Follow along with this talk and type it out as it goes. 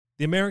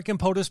The American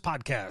POTUS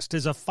Podcast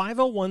is a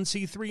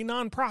 501c3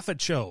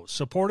 nonprofit show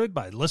supported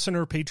by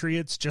listener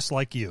patriots just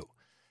like you.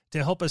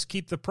 To help us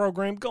keep the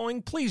program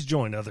going, please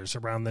join others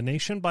around the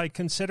nation by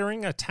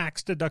considering a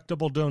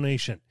tax-deductible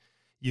donation.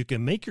 You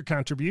can make your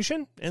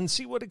contribution and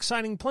see what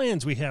exciting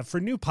plans we have for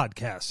new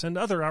podcasts and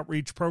other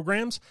outreach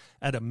programs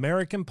at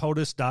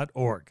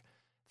americanpotus.org.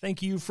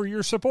 Thank you for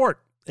your support,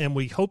 and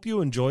we hope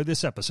you enjoy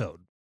this episode.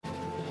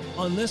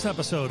 On this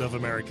episode of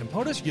American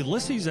POTUS,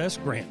 Ulysses S.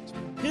 Grant.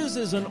 His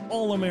is an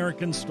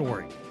all-American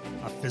story.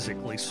 A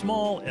physically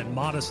small and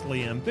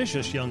modestly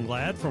ambitious young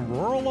lad from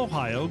rural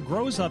Ohio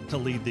grows up to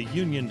lead the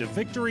Union to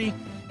victory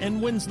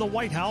and wins the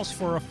White House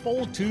for a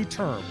full 2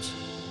 terms.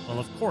 Well,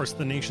 of course,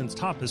 the nation's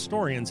top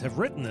historians have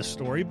written this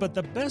story, but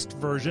the best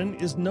version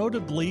is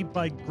notably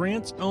by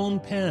Grant's own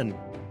pen.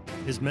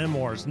 His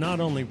memoirs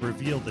not only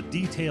reveal the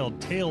detailed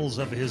tales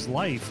of his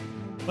life,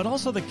 but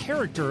also the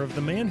character of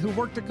the man who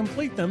worked to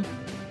complete them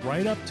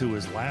right up to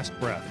his last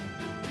breath.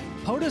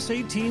 POTUS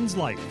 18's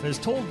life is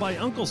told by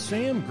Uncle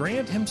Sam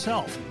Grant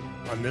himself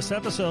on this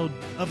episode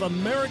of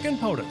American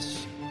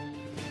POTUS.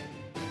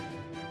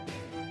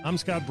 I'm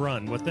Scott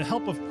Brunn. With the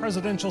help of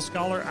presidential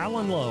scholar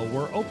Alan Lowe,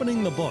 we're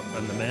opening the book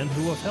on the men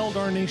who have held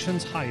our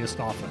nation's highest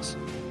office.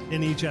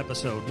 In each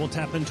episode, we'll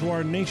tap into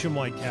our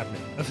nationwide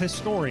cabinet of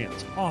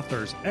historians,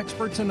 authors,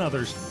 experts, and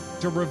others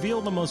to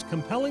reveal the most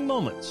compelling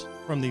moments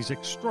from these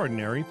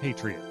extraordinary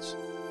patriots.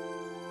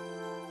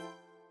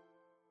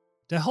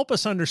 To help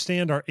us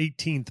understand our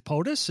 18th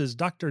POTUS is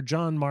Dr.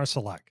 John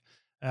Marsalek.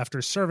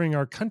 After serving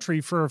our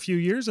country for a few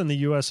years in the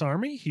U.S.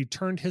 Army, he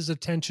turned his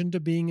attention to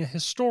being a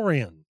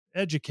historian,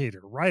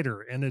 educator, writer,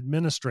 and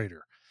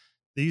administrator.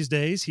 These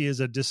days, he is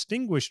a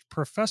distinguished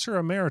professor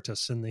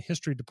emeritus in the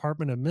history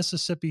department of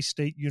Mississippi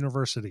State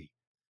University.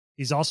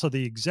 He's also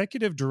the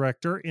executive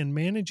director and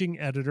managing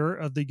editor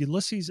of the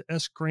Ulysses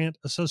S. Grant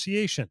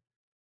Association,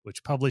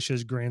 which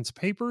publishes Grant's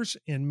papers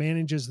and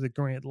manages the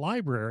Grant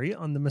Library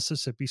on the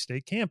Mississippi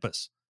State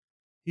campus.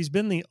 He's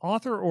been the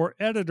author or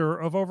editor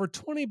of over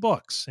 20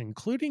 books,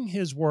 including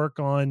his work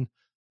on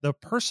The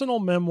Personal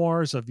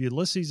Memoirs of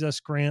Ulysses S.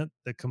 Grant,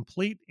 the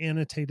complete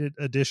annotated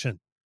edition,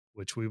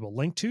 which we will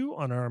link to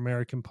on our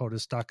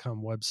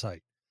AmericanPOTUS.com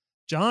website.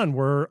 John,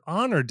 we're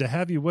honored to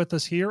have you with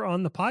us here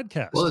on the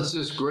podcast. Well, it's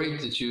just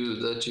great that you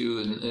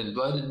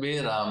invited me,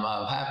 and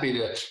I'm happy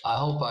to. I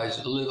hope I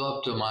live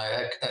up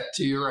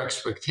to your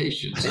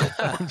expectations.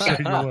 I'm sure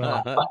you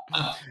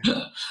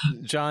will.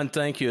 John,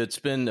 thank you. It's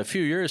been a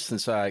few years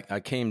since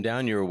I came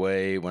down your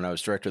way when I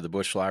was director of the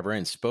Bush Library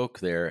and spoke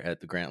there at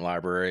the Grant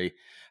Library,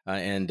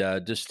 and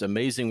just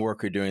amazing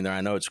work you're doing there. I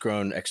know it's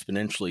grown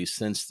exponentially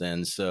since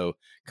then. So,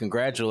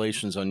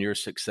 congratulations on your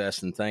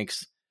success, and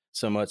thanks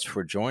so much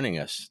for joining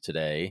us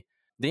today.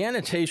 The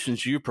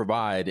annotations you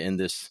provide in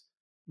this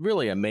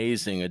really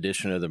amazing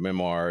edition of the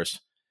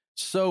memoirs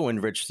so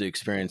enriched the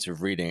experience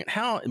of reading it.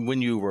 How,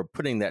 when you were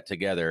putting that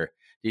together,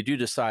 did you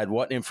decide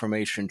what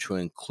information to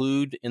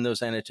include in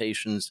those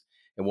annotations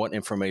and what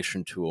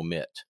information to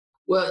omit?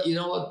 Well, you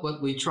know what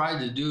we tried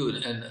to do,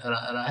 and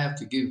I have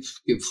to give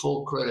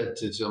full credit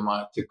to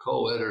my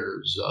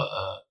co-editors.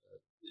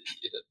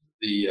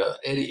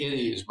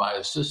 Eddie is my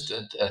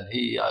assistant, and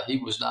he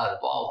was not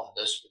involved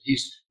in this, but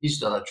he's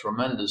done a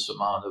tremendous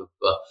amount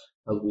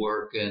of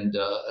work. And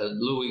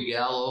Louis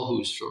Gallo,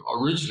 who's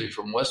originally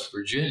from West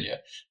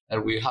Virginia,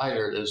 and we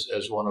hired as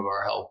one of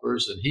our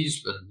helpers, and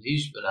he's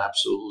been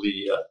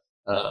absolutely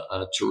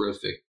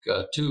terrific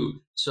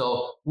too.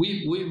 So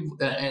we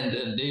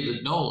and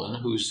David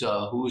Nolan, who's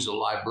a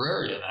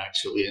librarian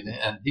actually,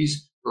 and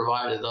he's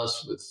provided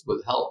us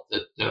with help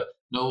that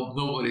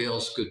nobody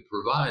else could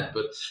provide.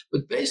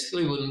 But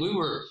basically, when we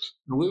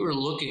were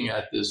looking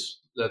at this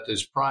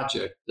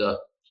project,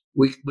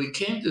 we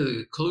came to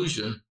the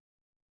conclusion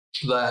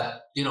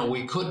that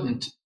we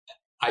couldn't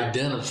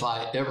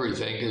identify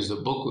everything because the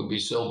book would be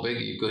so big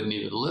you couldn't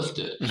even lift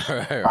it.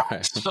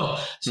 Right.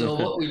 So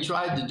what we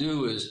tried to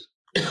do is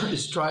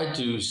try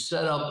to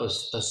set up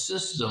a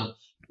system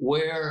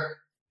where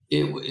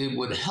it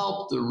would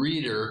help the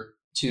reader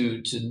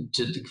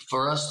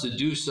for us to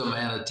do some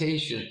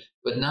annotation,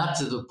 but not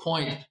to the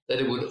point that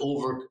it would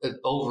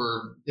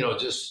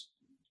just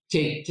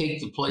take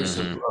the place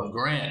of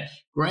Grant.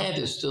 Grant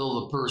is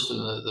still the person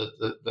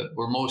that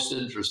we're most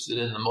interested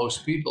in, the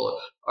most people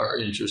are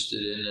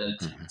interested in.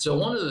 And so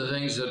one of the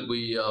things that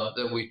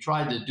we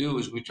tried to do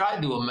is we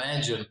tried to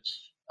imagine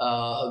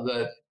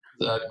that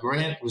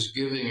Grant was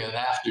giving an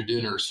after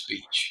dinner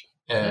speech,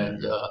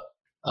 and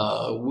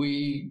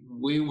we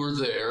were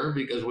there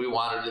because we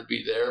wanted to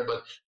be there,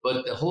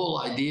 but the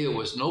whole idea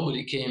was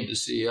nobody came to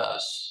see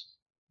us.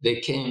 They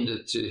came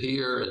to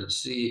hear and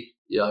see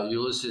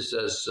Ulysses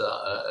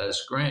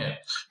S. Grant.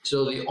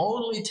 So the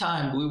only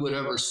time we would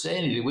ever say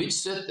anything, we'd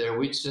sit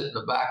in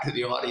the back of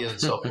the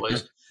audience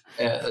someplace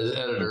as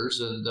editors,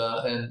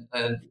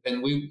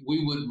 and we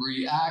would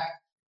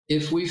react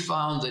if we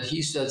found that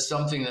he said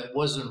something that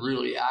wasn't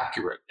really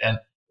accurate. And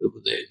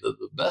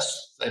the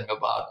best thing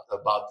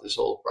about this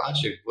whole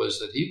project was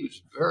that he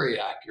was very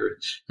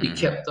accurate. He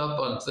kept up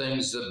on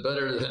things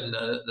better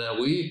than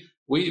we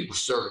We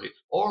certainly,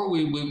 or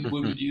we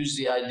would use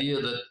the idea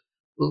that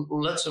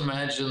let's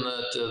imagine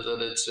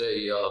that it's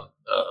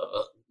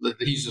that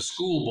he's a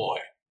schoolboy,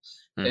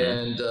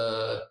 and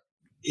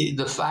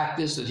the fact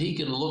is that he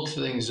can look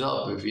things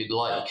up if he'd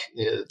like.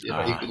 He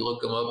can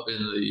look them up in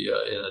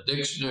a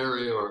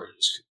dictionary or in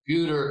his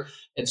computer,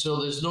 and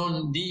so there's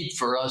no need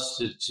for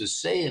us to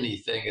say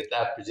anything at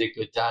that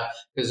particular time,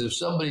 because if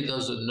somebody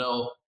doesn't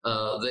know,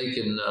 they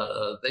can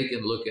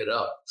look it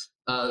up.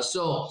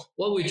 So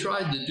what we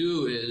tried to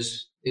do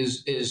is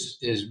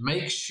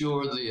make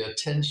sure the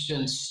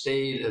attention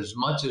stayed as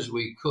much as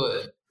we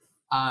could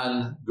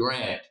on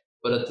Grant,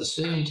 but at the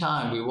same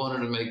time we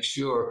wanted to make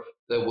sure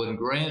that when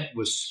Grant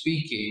was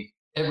speaking,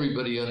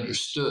 everybody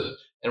understood.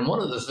 And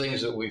one of the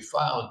things that we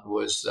found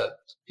was that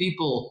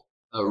people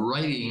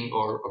writing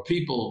or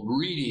people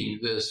reading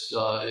this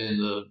in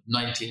the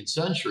 19th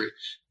century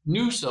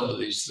knew some of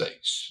these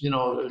things. They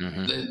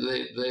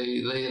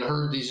had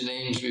heard these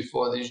names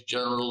before, these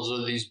generals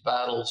or these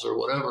battles or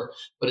whatever,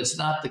 but it's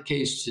not the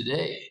case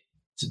today.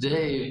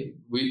 Today,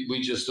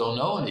 we just don't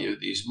know any of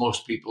these.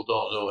 Most people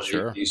don't know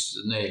any of these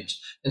names.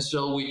 And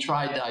so we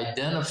tried to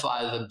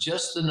identify them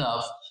just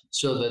enough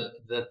so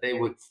that they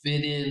would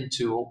fit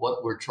into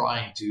what we're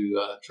trying to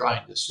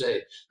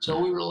say. So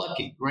we were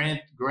lucky.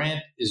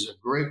 Grant is a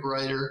great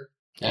writer,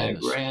 and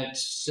Grant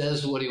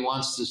says what he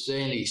wants to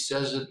say, and he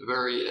says it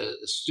very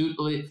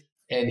astutely.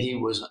 And he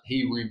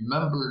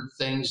remembered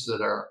things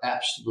that are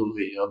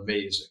absolutely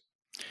amazing.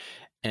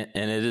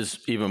 And it is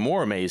even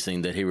more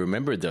amazing that he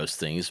remembered those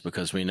things,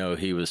 because we know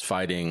he was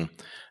fighting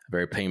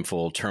very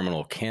painful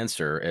terminal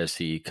cancer as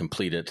he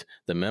completed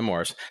the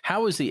memoirs.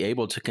 How was he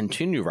able to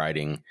continue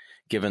writing,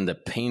 given the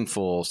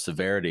painful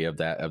severity of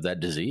that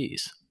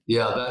disease?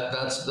 Yeah,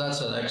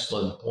 that's an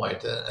excellent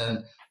point.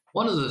 And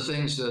one of the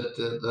things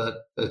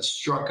that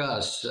struck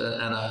us,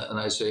 and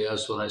I say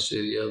us when I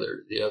say the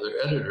other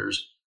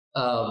editors,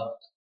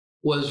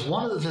 was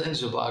one of the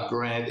things about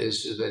Grant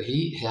is that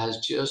he has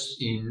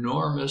just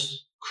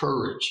enormous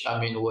courage. I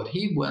mean, what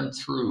he went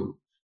through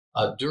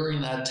during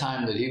that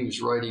time that he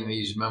was writing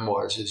these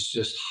memoirs is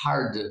just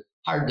hard to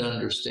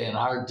understand,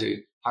 hard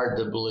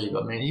to believe.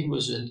 I mean, he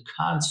was in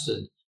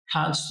constant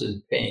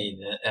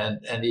pain,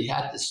 and he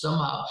had to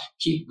somehow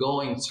keep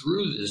going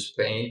through this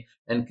pain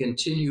and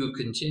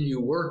continue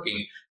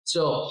working.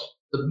 So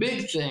the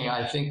big thing,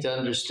 I think, to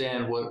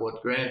understand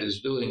what Grant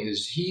is doing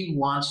is he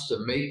wants to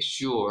make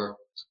sure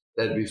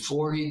that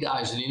before he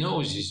dies, and he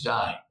knows he's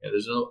dying, and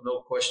there's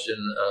no question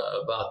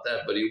about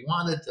that, but he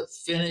wanted to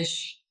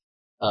finish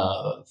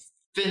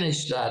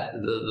that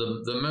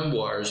the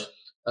memoirs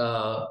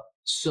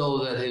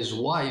so that his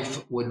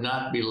wife would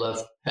not be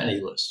left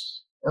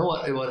penniless. And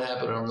what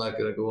happened, I'm not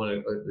going to go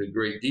into the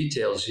great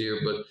details here,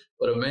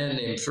 but a man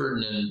named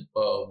Ferdinand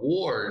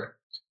Ward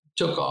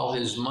took all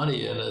his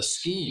money in a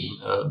scheme.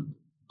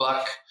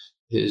 Buck,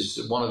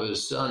 one of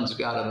his sons,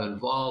 got him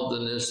involved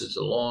in this. It's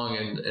a long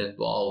and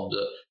involved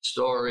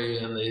story,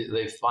 and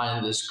they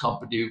find this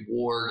company,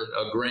 Ward,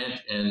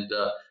 Grant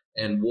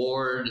and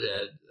Ward,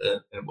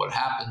 and what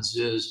happens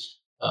is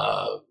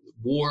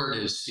Ward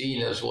is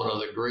seen as one of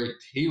the great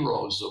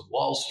heroes of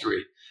Wall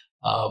Street.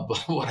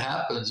 But what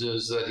happens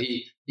is that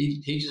he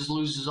just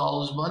loses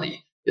all his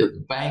money.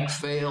 The bank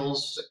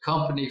fails, the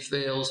company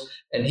fails,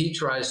 and he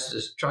tries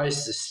to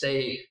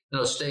stay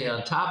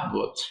on top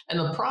of it. And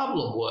the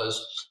problem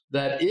was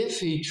that if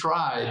he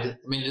tried,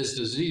 I mean, this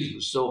disease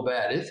was so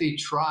bad. If he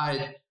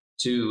tried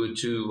to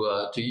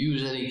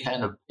use any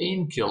kind of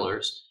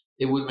painkillers,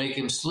 it would make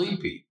him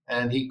sleepy,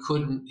 and he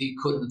couldn't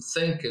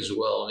think as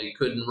well, and he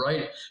couldn't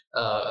write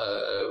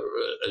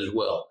as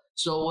well.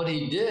 So what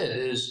he did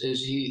is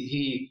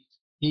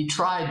he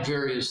tried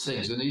various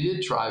things, and he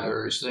did try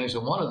various things.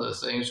 And one of the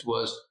things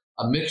was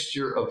a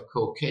mixture of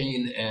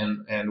cocaine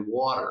and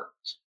water.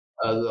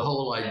 The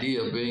whole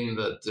idea being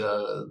that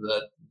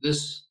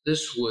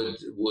this would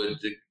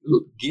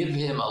give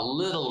him a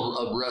little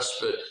of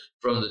respite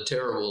from the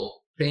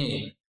terrible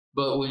pain.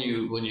 But when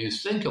you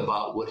think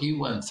about what he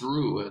went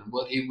through and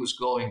what he was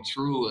going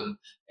through,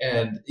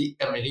 and he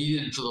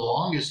didn't, for the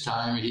longest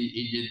time,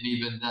 he didn't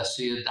even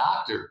see a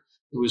doctor.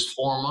 It was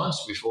 4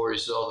 months before he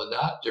saw the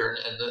doctor,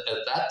 and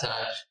at that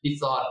time he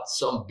thought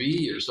some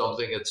bee or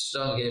something had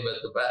stung him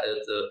at the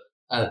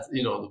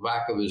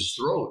back of his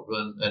throat,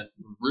 and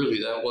really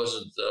that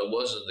wasn't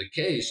the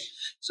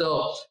case.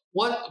 So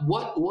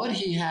what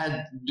he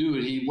had to do,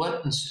 he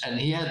went and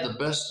he had the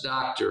best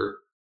doctor,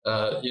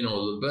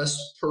 the best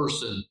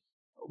person,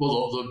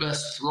 well, the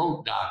best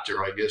throat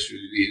doctor, I guess you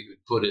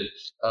could put it,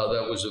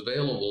 that was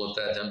available at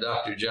that time,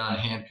 Dr. John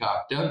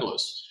Hancock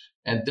Douglas.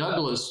 And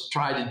Douglas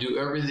tried to do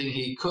everything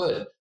he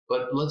could,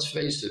 but let's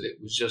face it, it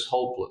was just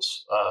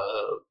hopeless.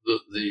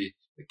 The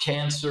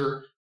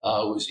cancer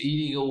was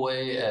eating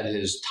away at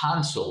his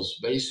tonsils,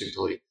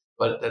 basically,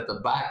 but at the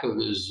back of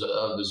his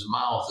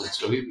mouth, and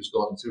so he was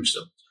going through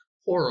some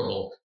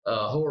horrible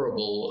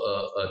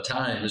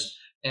times.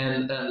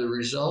 And the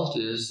result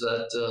is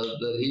that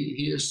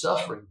he is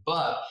suffering,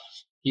 but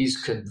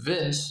he's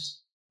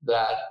convinced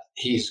that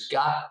he's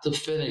got to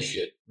finish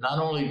it, not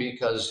only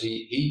because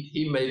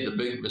he made the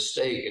big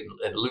mistake in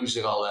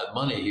losing all that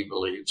money, he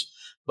believes,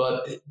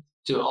 but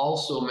to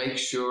also make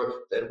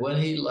sure that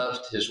when he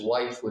left, his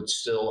wife would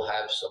still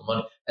have some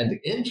money. And the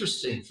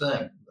interesting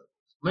thing,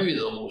 maybe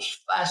the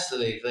most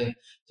fascinating thing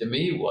to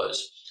me,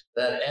 was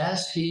that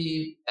as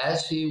he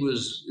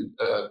was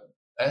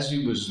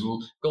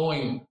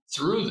going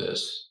through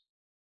this,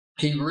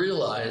 he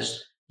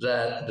realized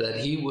that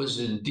he was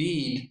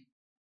indeed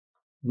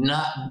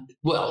not,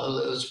 well,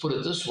 let's put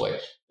it this way,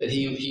 that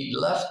he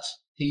left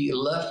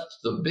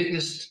the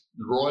biggest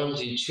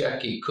royalty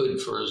check he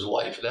could for his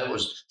wife. That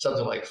was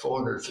something like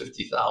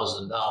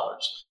 $450,000.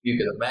 You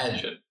can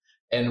imagine.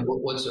 And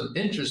what's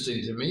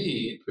interesting to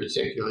me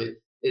particularly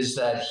is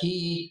that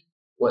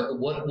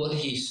what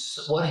he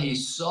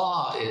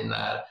saw in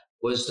that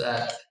was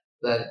that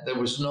there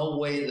was no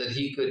way that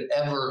he could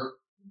ever,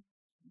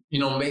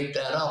 make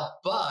that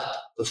up. But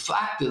the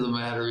fact of the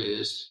matter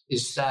is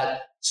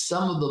that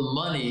some of the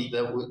money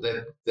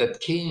that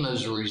came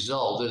as a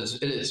result,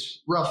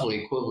 it's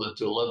roughly equivalent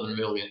to $11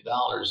 million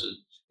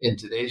in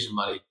today's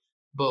money.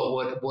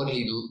 But what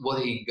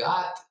he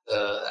got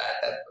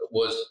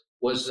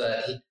was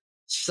that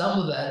some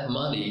of that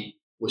money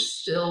was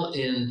still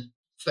in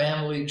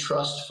family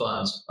trust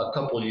funds a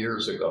couple of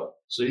years ago.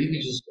 So you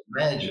can just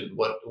imagine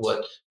what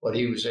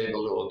he was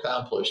able to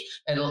accomplish.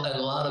 And a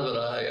lot of it,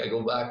 I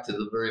go back to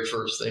the very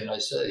first thing I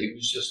said.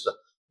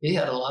 He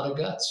had a lot of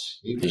guts.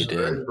 He was a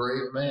very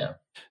brave man.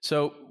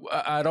 So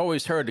I'd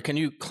always heard, can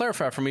you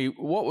clarify for me,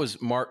 what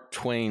was Mark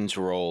Twain's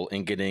role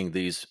in getting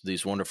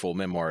these wonderful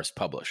memoirs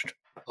published?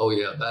 Oh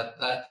yeah,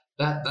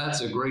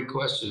 that's a great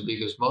question,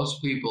 because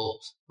most people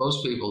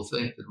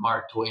think that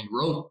Mark Twain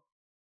wrote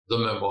the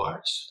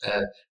memoirs.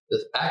 And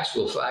the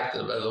actual fact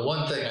of it, the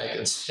one thing I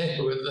can say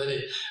with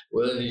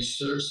any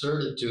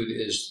certitude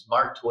is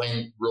Mark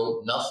Twain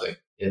wrote nothing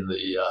in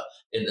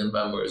the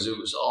memoirs. It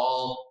was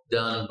all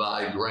done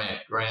by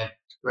Grant.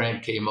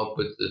 Grant came up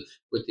with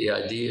the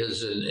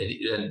ideas,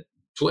 and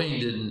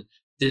Twain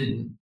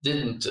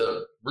didn't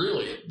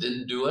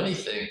do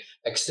anything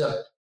except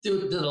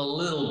did a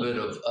little bit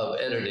of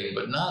editing,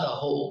 but not a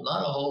whole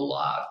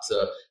lot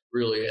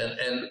really.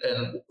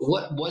 And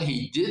what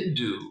he did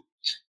do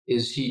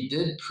is he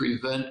did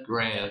prevent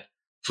Grant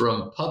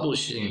from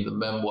publishing the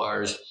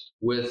memoirs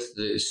with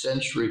the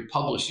Century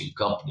Publishing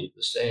Company,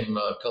 the same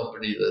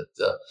company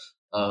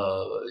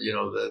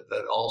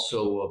that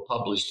also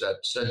published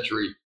that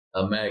Century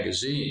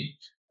magazine.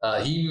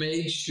 He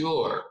made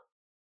sure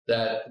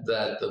that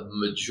the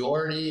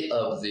majority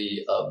of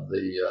the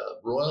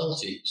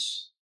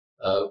royalties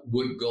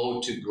would go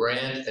to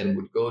Grant and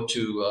would go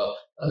to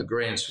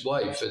Grant's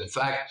wife. In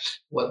fact,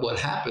 what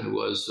happened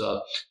was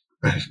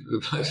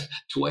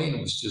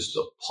Twain was just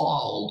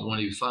appalled when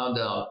he found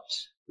out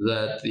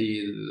that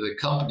the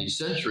company,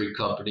 Century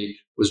Company,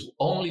 was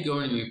only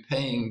going to be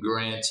paying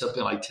Grant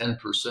something like 10%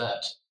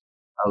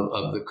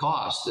 of the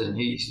cost. And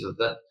he said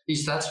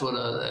that's what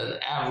an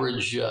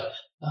average,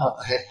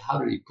 how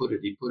did he put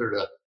it? He put it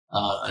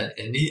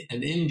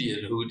an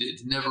Indian who had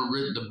never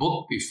written a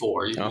book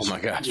before. Oh my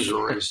gosh! He was a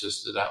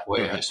racist in that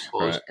way, I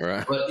suppose.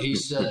 Right. But he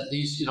said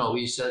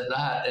he said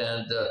that,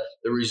 and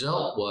the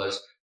result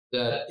was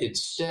that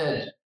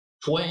instead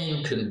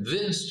Twain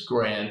convinced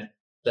Grant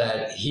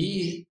that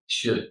he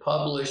should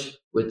publish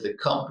with the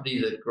company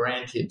that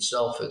Grant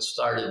himself had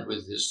started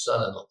with his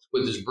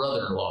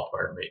brother-in-law,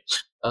 pardon me.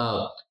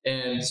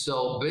 And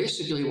so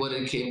basically what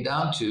it came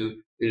down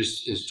to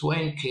is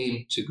Twain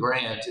came to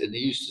Grant, and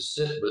he used to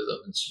sit with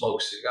him and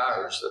smoke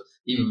cigars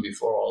even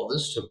before all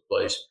this took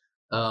place.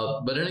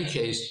 But in any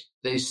case,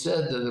 they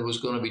said that there was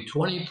going to be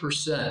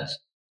 20%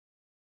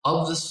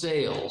 of the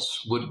sales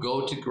would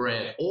go to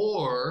Grant,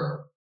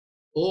 or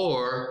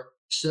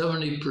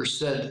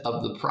 70%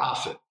 of the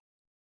profit.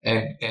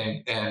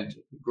 And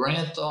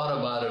Grant thought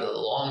about it a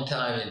long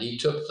time, and he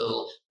took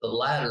the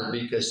latter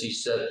because he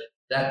said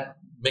that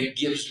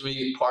gives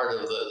me part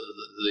of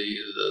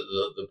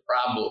the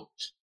problem,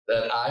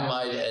 that I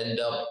might end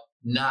up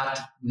not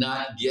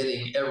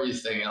getting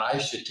everything, and I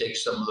should take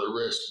some of the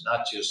risk,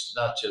 not just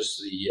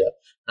the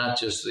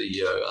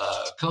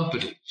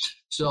company.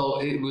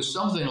 So it was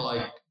something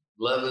like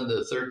 $11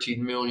 to $13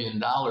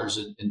 million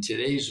in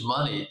today's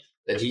money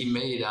that he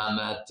made on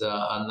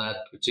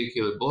that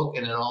particular book,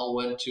 and it all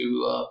went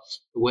to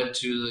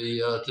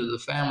the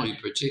family,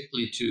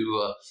 particularly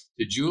to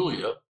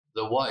Julia,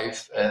 the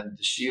wife, and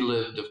she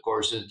lived, of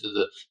course, into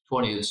the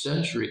 20th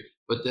century.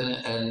 But then,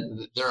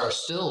 and there are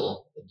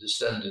still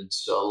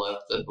descendants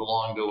left that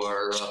belong to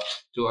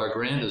our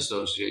Grand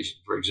Association,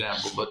 for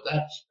example. But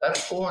that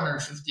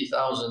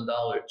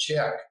 $450,000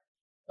 check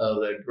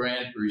that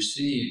Grant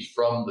received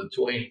from the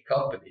Twain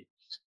Company,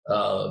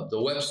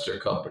 the Webster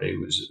Company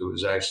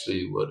was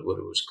actually what it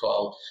was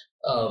called.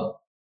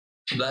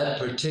 That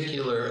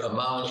particular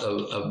amount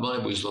of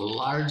money was the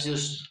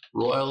largest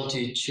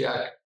royalty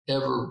check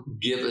ever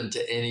given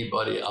to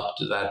anybody up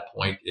to that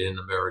point in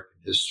American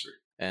history.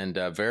 and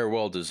very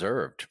well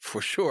deserved, for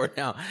sure.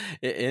 Now,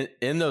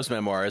 in those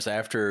memoirs,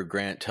 after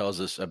Grant tells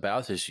us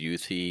about his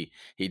youth, he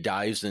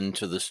dives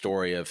into the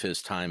story of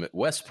his time at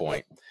West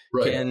Point.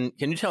 Right. Can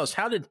you tell us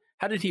how did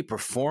he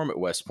perform at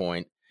West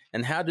Point,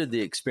 and how did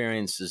the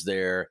experiences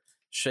there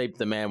shape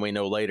the man we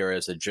know later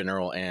as a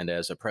general and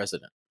as a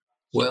president?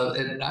 Well,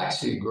 and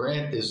actually,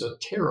 Grant is a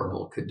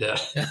terrible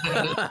cadet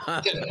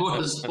at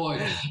West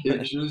Point.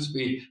 If truth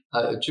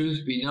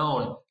be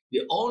known,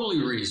 the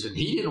only reason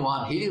he didn't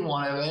want to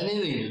have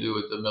anything to do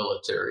with the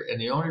military,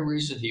 and the only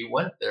reason he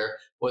went there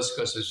was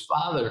because his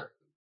father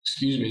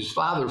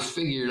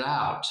figured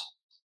out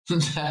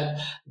that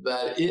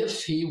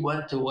if he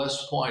went to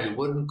West Point, it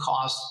wouldn't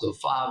cost the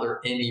father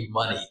any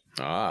money.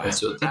 And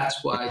so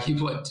that's why he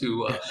went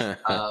to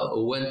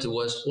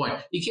West Point.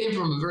 He came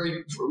from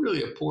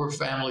really a poor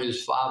family.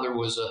 His father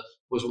was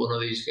one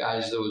of these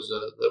guys that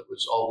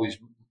was always,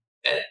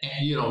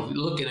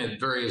 looking at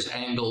various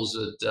angles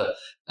at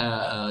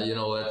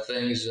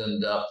things,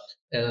 and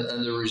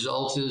the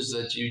result is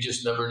that you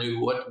just never knew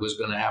what was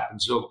going to happen.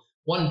 So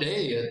one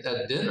day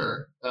at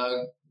dinner,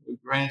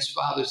 Grant's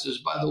father says,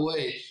 "By the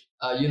way,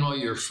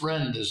 your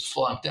friend is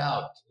flunked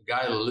out. The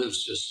guy who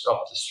lives just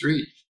up the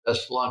street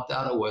has flunked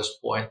out of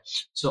West Point.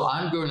 So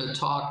I'm going to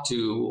talk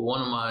to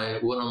one of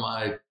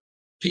my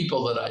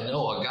people that I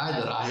know, a guy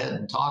that I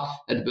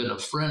had been a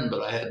friend,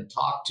 but I hadn't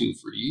talked to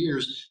for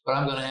years. But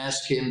I'm going to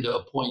ask him to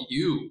appoint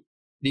you." And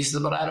he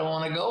said, "But I don't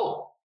want to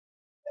go."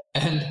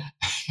 And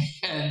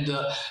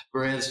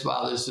Grant's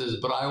father says,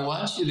 "But I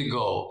want you to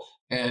go."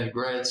 And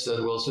Grant said,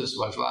 "Well, since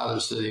my father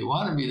said he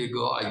wanted me to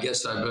go, I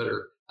guess I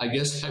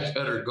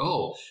better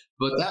go."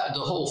 But the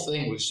whole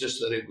thing was just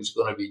that it was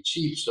going to be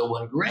cheap. So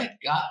when Grant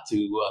got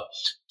to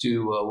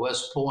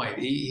West Point,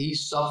 he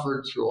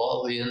suffered through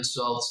all the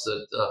insults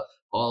that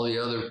all the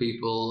other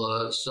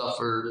people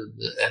suffered,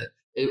 and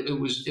it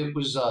was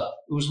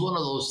one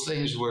of those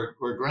things where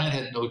Grant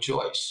had no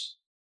choice.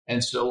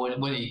 And so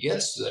when he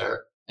gets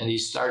there, and he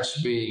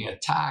starts being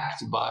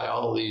attacked by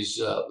all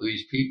these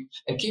people.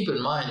 And keep in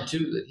mind,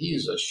 too, that he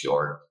is a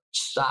short,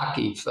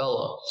 stocky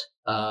fellow.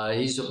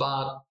 He's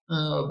about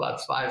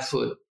 5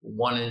 foot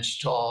 1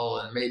 inch tall,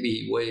 and maybe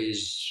he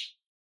weighs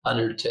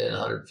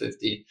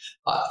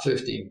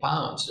 15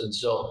 pounds. And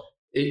so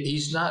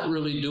he's not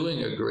really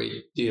doing a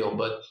great deal.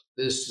 But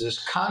this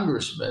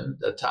congressman,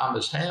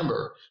 Thomas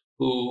Hammer,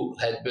 who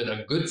had been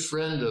a good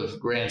friend of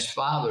Grant's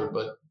father,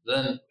 but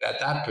then at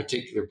that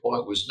particular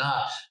point was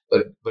not.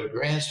 But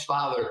Grant's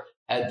father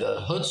had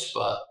the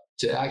chutzpah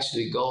to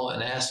actually go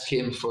and ask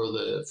him for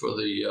the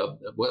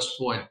West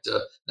Point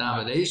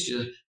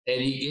nomination,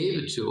 and he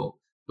gave it to him.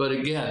 But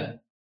again,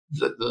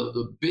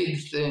 the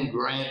big thing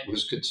Grant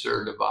was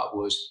concerned about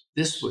was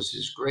this was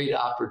his great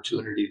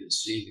opportunity to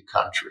see the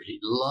country. He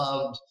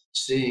loved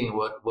seeing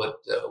what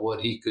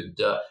he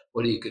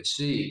could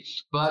see.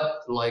 But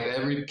like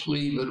every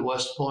plebe at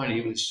West Point,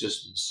 he was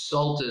just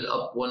insulted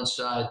up one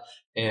side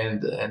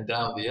and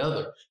down the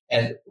other.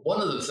 And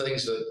one of the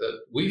things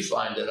that we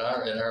find in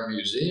our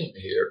museum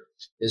here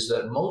is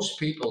that most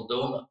people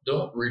don't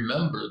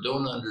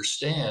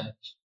understand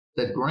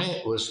that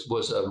Grant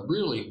was a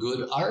really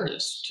good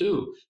artist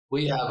too.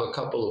 We have a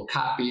couple of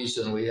copies,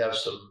 and we have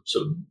some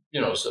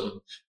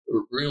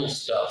real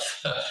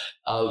stuff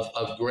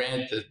of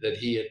Grant that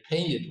he had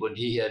painted when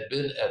he had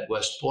been at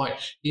West Point.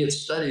 He had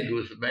studied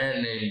with a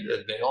man named,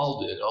 all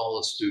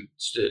the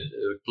students did,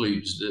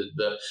 plebes did,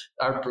 the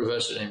art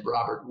professor named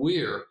Robert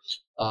Weir.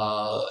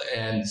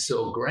 And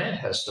so Grant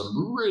has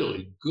some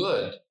really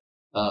good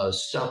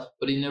stuff,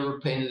 but he never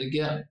painted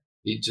again.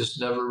 He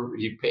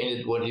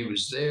painted when he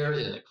was there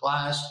in the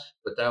class,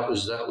 but that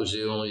was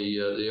the only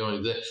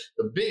thing.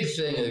 The big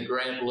thing that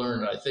Grant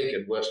learned, I think,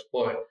 at West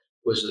Point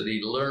was that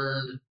he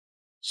learned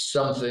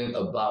something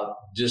about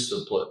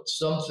discipline,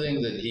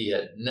 something that he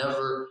had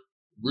never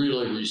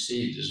really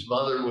received. His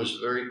mother was a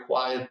very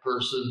quiet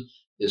person.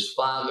 His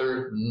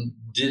father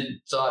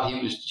thought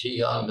he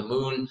hung the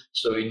moon,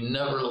 so he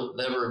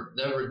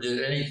never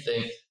did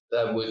anything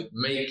that would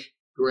make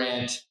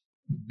Grant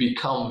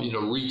become,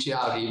 reach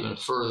out even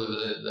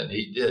further than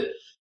he did.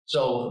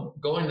 So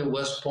going to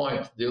West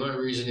Point, the only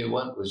reason he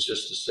went was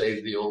just to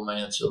save the old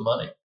man some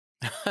money.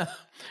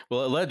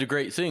 Well, it led to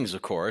great things,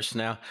 of course.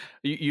 Now,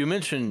 you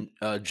mentioned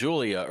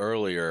Julia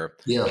earlier.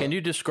 Yeah. Can you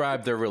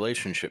describe their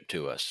relationship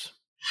to us?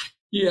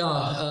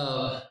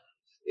 Yeah.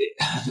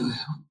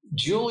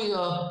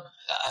 Julia,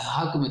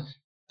 I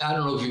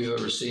don't know if you've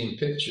ever seen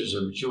pictures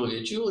of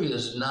Julia. Julia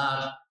is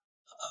not,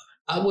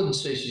 I wouldn't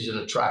say she's an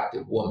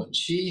attractive woman.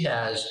 She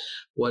has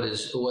what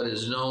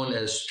is known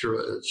as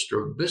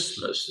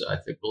strabismus. I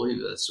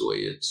believe that's the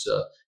way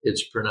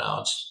it's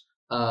pronounced.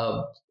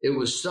 It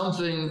was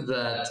something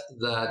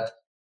that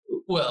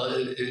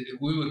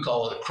we would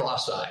call it a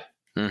cross-eye.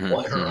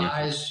 Mm-hmm. Her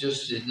eyes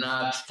just did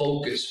not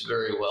focus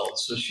very well.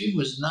 So she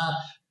was not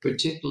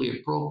particularly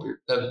appropriate,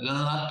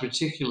 not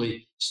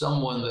particularly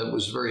someone that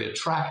was very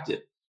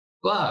attractive.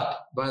 But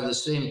by the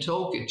same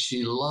token,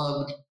 she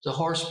loved the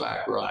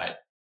horseback ride.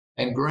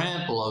 And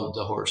Grant loved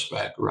the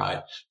horseback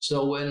ride.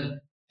 So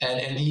when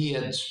and he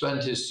had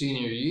spent his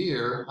senior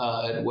year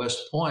at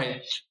West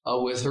Point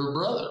with her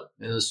brother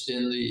in the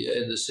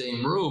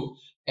same room.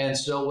 And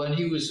so when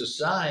he was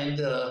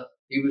assigned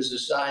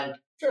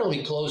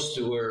fairly close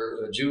to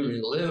where Julie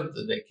lived,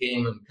 and they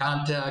came in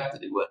contact,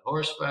 and he went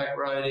horseback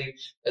riding,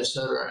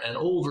 etc. And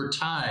over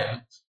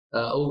time,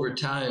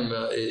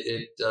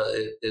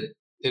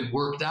 it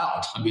worked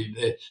out. I mean,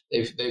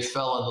 they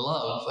fell in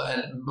love,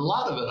 and a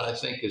lot of it, I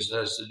think, has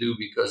to do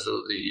because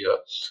of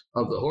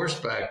the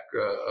horseback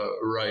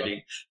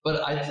riding.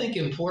 But I think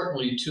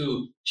importantly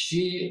too,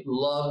 she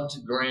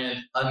loved Grant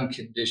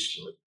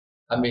unconditionally.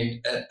 I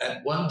mean,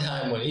 at one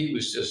time when he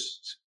was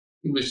just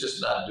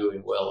not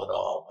doing well at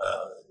all.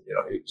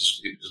 He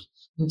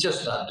was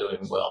just not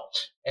doing well.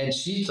 And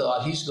she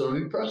thought he's going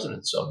to be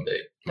president someday.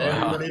 And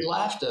everybody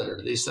laughed at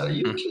her. They said, "Are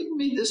you kidding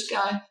me? This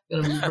guy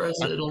going to be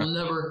president?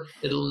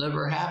 It'll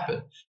never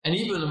happen." And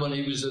even when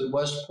he was at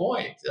West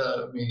Point,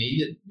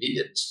 he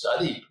didn't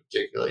study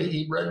particularly.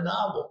 He read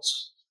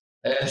novels.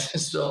 And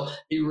so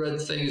he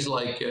read things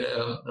like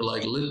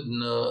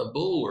Lytton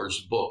Bulwer's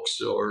books,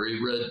 or he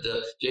read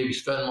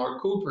James Fenimore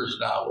Cooper's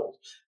novels.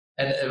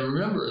 And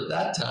remember, at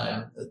that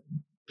time,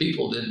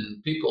 people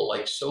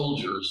like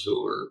soldiers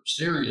who were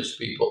serious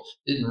people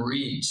didn't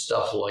read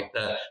stuff like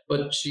that.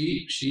 But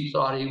she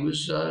thought he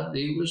was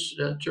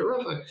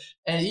terrific.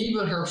 And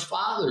even her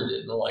father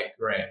didn't like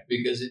Grant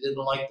because he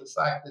didn't like the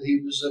fact that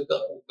he was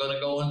going to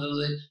go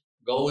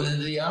into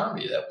the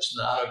army. That was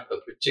not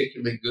a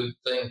particularly good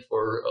thing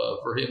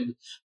for him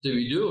to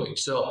be doing.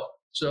 So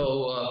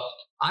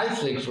I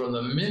think from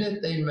the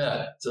minute they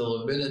met till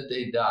the minute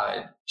they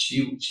died,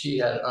 she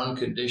had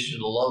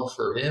unconditional love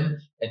for him,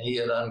 and he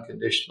had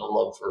unconditional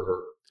love for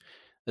her.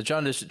 Now,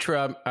 John, is it true?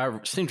 I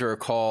seem to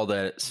recall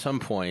that at some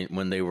point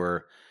when they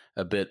were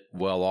a bit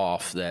well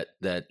off,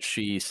 that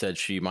she said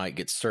she might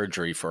get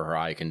surgery for her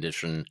eye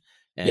condition,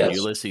 and yes.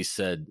 Ulysses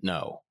said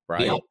no.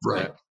 Right? Yeah,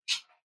 right.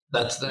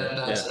 That's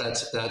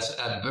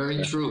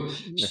very true.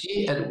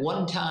 She at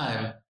one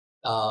time,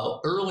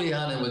 early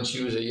on when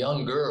she was a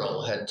young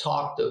girl, had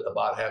talked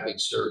about having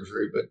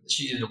surgery, but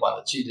she didn't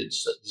want it. She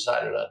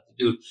decided not to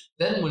do it.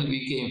 Then when he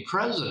became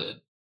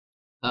president,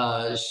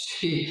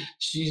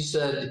 she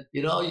said,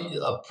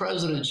 a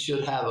president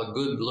should have a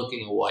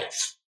good-looking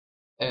wife,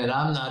 and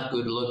I'm not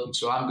good-looking,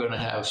 so I'm going to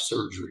have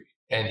surgery.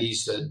 And he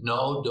said,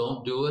 "No,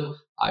 don't do it.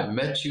 I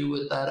met you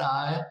with that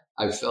eye.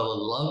 I fell in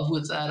love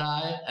with that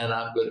eye, and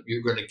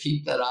you're going to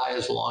keep that eye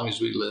as long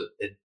as we live."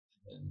 And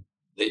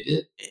they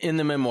did. In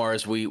the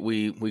memoirs,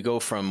 we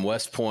go from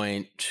West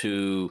Point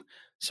to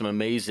some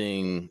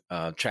amazing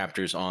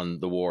chapters on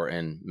the war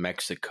in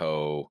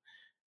Mexico.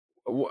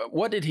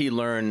 What did he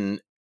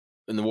learn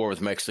in the war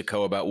with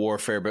Mexico about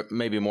warfare, but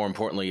maybe more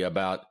importantly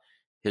about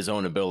his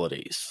own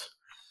abilities?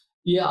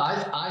 Yeah,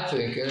 I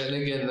think, and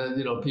again,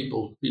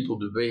 people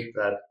debate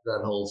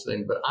that whole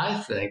thing, but I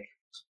think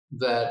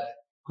that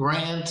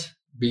Grant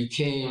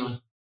became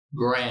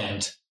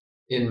Grant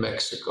in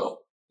Mexico.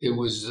 It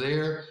was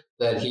there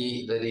that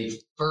he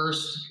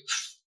first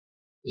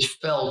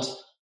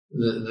felt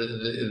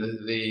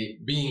the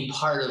being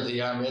part of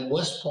the army. At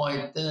West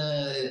Point,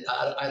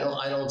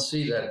 I don't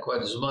see that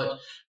quite as much.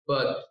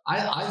 But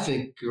I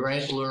think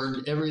Grant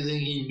learned everything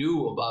he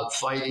knew about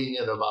fighting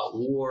and about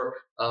war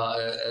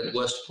at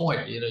West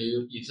Point.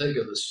 You think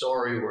of the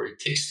story where he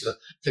takes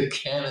the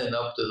cannon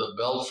up to the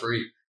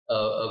belfry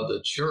of the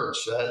church.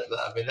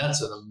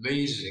 That's an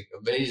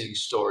amazing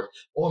story.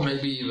 Or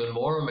maybe even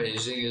more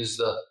amazing is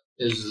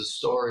the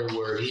story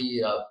where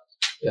the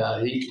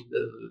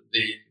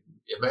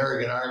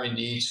American Army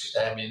needs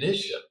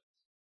ammunition,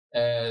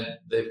 and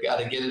they've got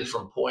to get it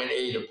from point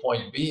A to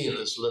point B in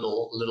this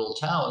little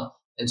town.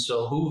 And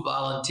so who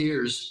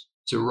volunteers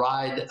to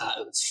ride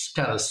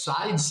kind of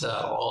side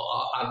saddle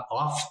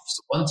off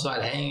one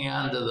side, hanging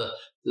on to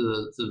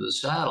the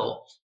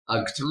saddle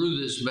through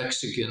this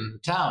Mexican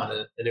town?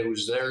 And it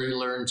was there he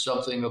learned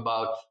something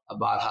about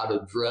how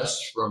to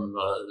dress from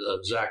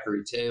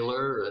Zachary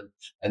Taylor,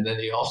 and then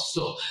he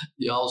also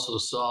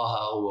saw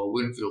how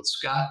Winfield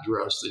Scott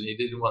dressed, and he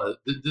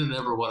didn't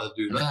ever want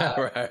to do that.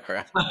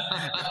 right.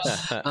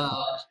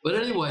 But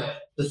anyway,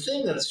 the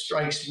thing that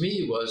strikes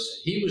me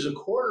was he was a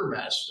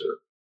quartermaster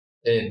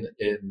in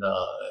the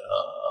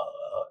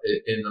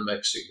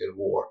Mexican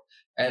War,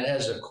 and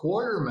as a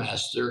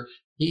quartermaster,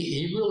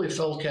 he really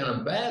felt kind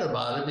of bad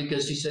about it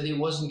because he said he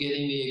wasn't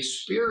getting the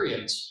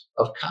experience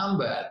of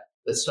combat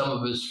that some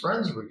of his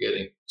friends were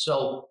getting.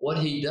 So what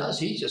he does,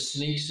 he just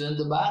sneaks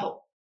into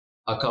battle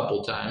a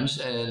couple times,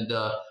 and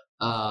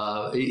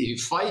he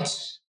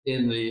fights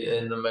in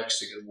the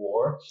Mexican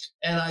War.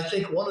 And I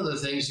think one of the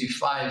things he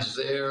finds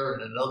there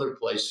and in other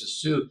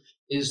places too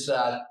is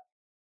that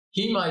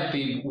he might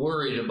be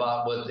worried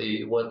about what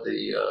the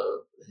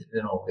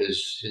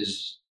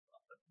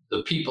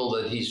people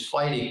that he's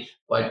fighting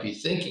might be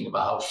thinking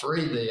about, how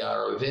afraid they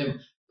are of him.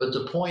 But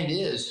the point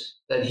is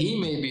that he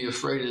may be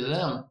afraid of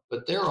them,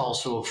 but they're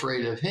also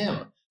afraid of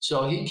him.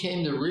 So he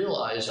came to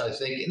realize, I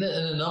think, in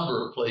a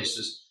number of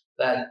places,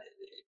 that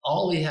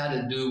all he had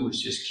to do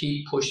was just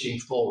keep pushing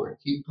forward,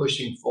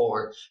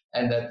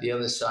 and that the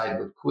other side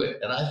would quit.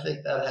 And I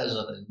think that has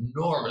an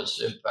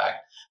enormous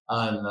impact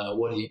on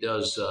what he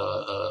does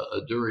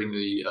during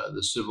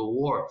the Civil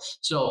War.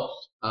 So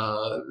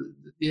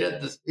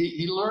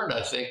he learned,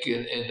 I think,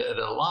 in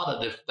a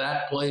lot of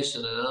that place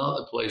and in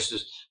other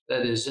places,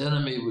 that his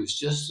enemy was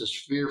just as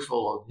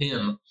fearful of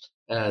him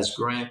as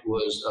Grant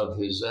was of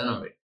his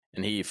enemy.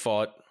 And he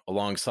fought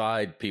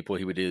alongside people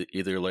he would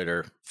either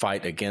later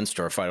fight against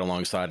or fight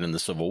alongside in the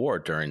Civil War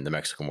during the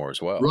Mexican War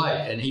as well. Right,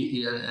 and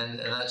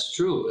that's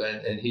true,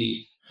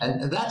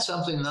 and that's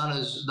something not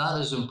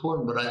as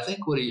important. But I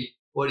think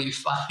what he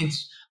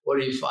finds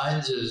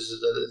is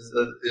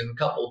that in a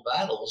couple of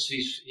battles,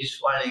 he's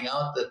finding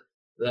out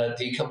that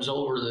he comes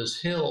over this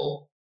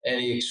hill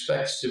and he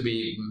expects to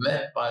be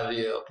met by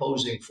the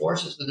opposing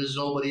forces, and there's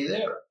nobody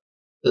there.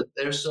 That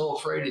they're so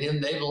afraid of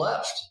him, they've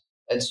left.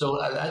 And so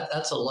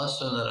that's a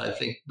lesson that I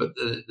think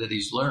that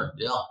he's learned,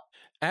 yeah.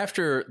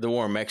 After the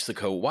war in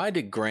Mexico, why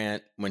did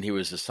Grant, when he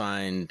was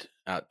assigned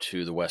out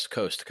to the West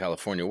Coast, to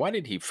California, why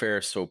did he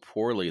fare so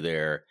poorly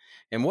there?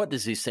 And what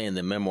does he say in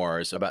the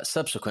memoirs about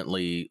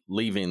subsequently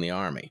leaving the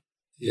Army?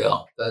 Yeah,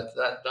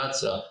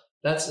 that's a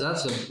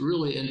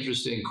really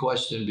interesting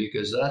question,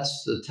 because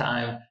that's the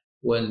time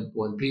when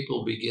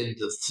people begin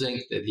to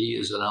think that he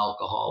is an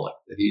alcoholic,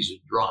 that he's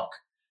a drunk.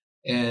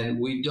 And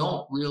we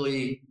don't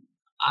really...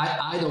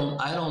 I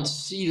don't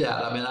see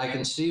that. I mean, I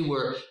can see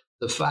where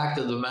the fact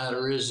of the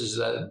matter is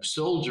that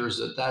soldiers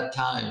at that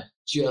time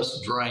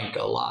just drank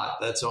a lot.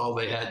 That's all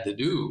they had to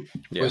do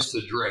was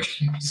to drink.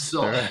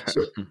 So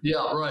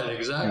yeah, right,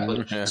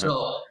 exactly.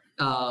 So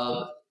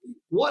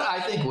what I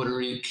think what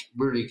it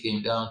really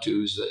came down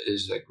to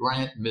is that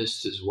Grant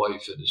missed his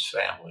wife and his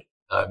family.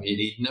 I mean,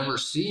 he'd never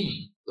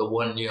seen the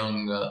one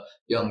young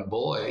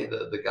boy,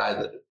 the guy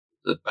that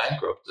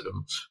bankrupted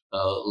him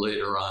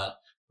later on.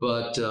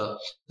 But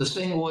the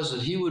thing was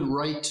that he would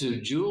write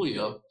to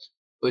Julia,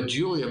 but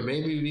Julia,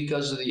 maybe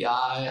because of the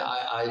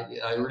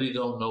I really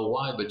don't know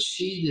why, but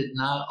she did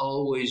not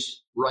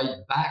always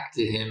write back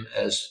to him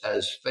as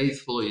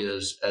faithfully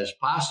as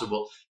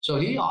possible. So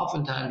he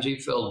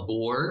felt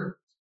bored.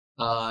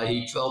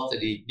 He felt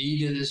that he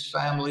needed his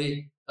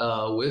family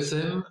with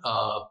him.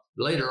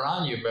 Later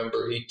on, you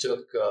remember, he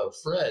took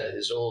Fred,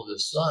 his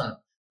oldest son,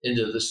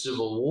 into the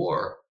Civil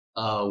War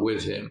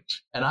with him.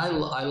 And I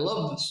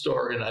love the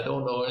story, and I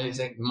don't know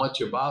anything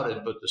much about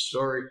it, but the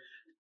story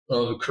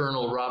of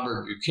Colonel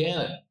Robert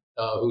Buchanan,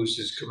 who's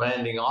his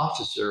commanding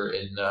officer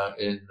in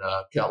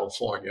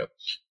California.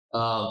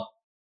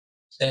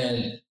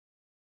 And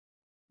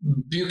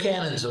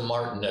Buchanan's a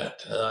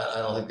martinet. I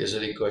don't think there's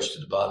any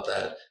question about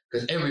that,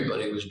 because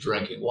everybody was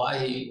drinking. Why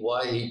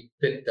he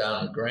picked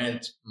down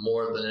Grant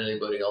more than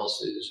anybody else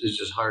is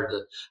just hard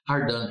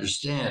to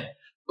understand.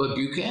 But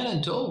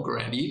Buchanan told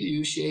Grant, either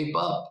you shape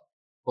up,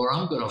 or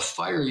I'm going to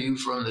fire you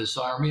from this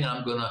army, and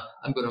I'm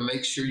going to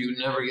make sure you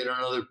never get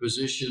another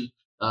position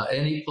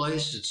any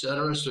place,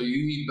 etc. So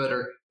you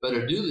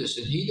better do this.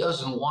 And he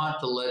doesn't want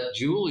to let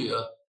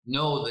Julia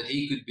know that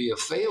he could be a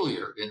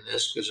failure in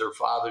this, because her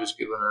father's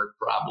given her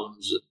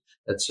problems,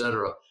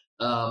 etc.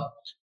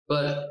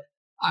 But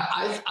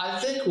I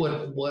think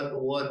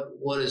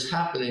what is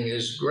happening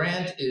is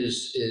Grant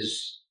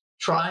is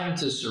trying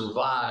to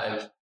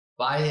survive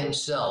by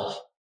himself,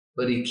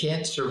 but he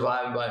can't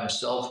survive by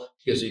himself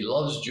because he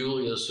loves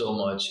Julia so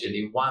much, and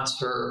he wants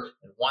her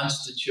and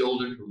wants the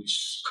children, who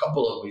a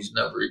couple of them he's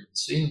never even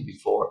seen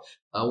before,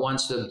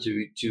 wants them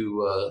to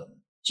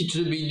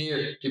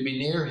be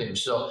near him.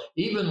 So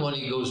even when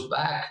he goes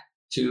back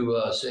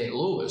to St.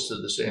 Louis, to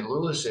the St.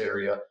 Louis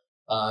area,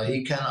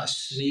 he kind of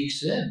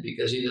sneaks in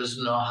because he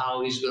doesn't know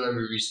how he's going to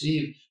be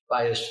received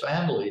by his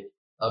family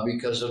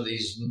because of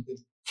these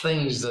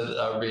things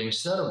that are being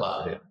said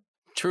about him.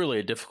 Truly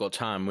a difficult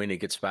time when he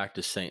gets back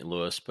to St.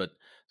 Louis, but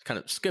kind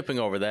of skipping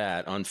over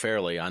that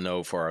unfairly, I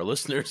know, for our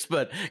listeners,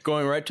 but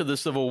going right to the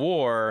Civil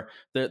War,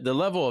 the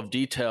level of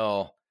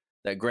detail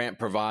that Grant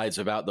provides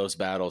about those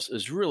battles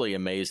is really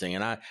amazing.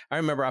 And I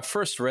remember I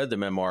first read the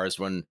memoirs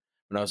when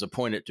I was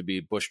appointed to be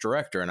Bush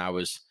director, and I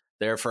was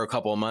there for a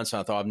couple of months, and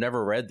I thought, I've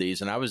never read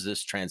these, and I was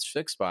just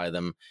transfixed by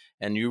them.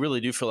 And you really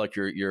do feel like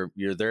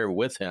you're there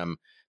with him.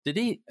 Did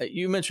he?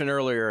 You mentioned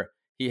earlier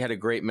he had a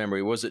great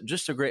memory. Was it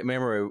just a great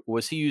memory?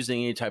 Was he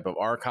using any type of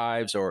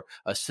archives or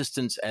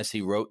assistance as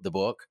he wrote the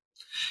book?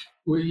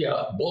 Well,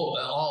 yeah, both,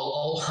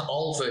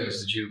 all things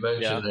that you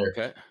mentioned there.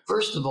 Okay.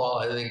 First of all,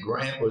 I think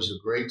Grant was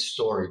a great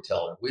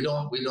storyteller. We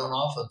don't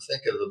often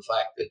think of the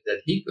fact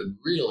that he could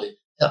really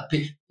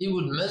he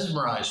would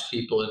mesmerize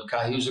people.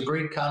 He was a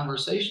great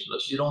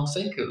conversationalist. You don't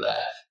think of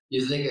that.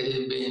 You think of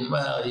him being,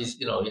 well,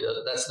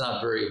 that's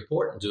not very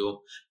important to him.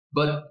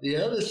 But the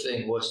other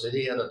thing was that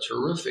he had a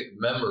terrific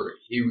memory.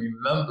 He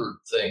remembered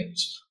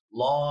things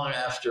long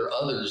after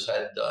others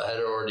had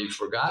already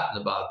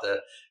forgotten about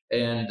that.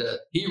 And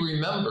he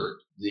remembered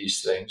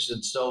these things,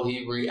 and so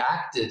he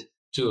reacted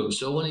to them.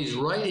 So when he's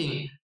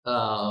writing,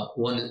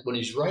 when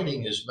he's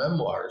writing his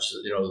memoirs,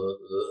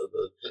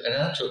 and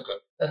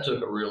that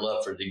took a real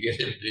effort to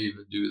get him to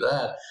even do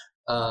that.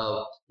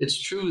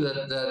 It's true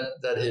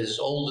that his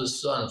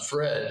oldest son,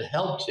 Fred,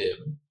 helped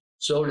him.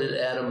 So did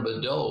Adam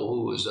Badeau,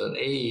 who was an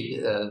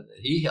aide.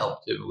 He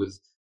helped him with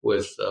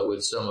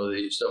some of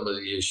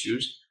the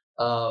issues.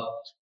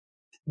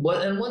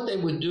 What they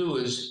would do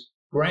is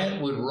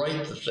Grant would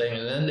write the thing,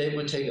 and then they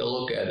would take a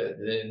look at it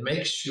and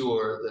make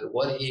sure that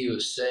what he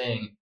was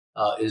saying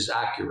is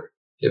accurate.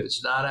 If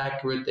it's not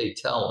accurate, they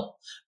tell him.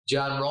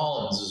 John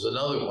Rawlins is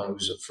another one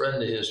who's a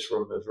friend of his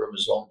from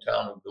his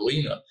hometown of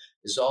Galena,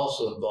 is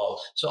also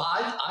involved. So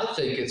I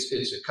think it's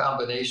a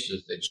combination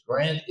of things.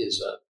 Grant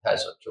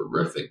has a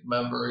terrific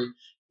memory.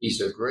 He's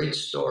a great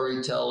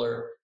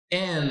storyteller,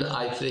 and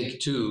I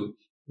think too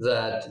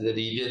that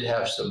he did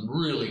have some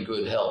really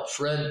good help.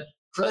 Fred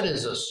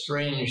is a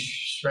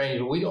strange.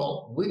 We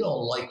don't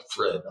like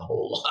Fred a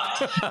whole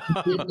lot.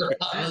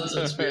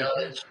 Let's be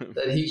honest.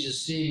 That he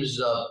just seems.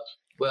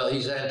 Well,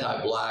 he's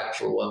anti-black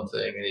for one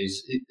thing, and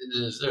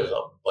there's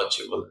a bunch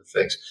of other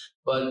things.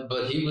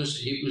 But he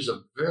was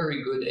a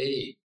very good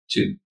aide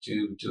to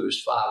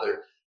his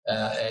father,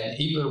 and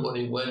even when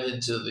he went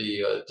into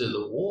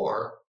the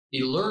war,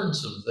 he learned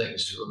some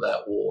things from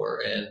that war,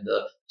 and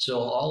so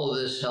all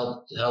of this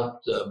helped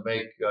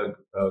make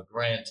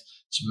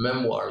Grant's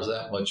memoirs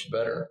that much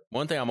better.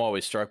 One thing I'm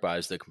always struck by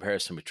is the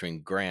comparison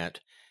between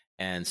Grant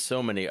and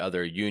so many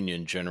other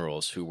Union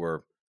generals who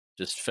were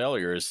just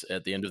failures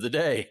at the end of the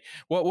day.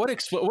 What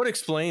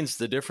explains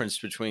the difference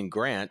between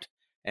Grant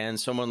and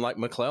someone like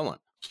McClellan?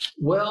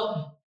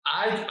 Well,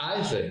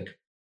 I think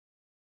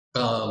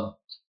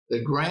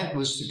that Grant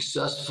was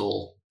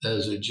successful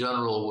as a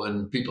general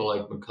when people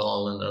like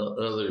McClellan and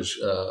others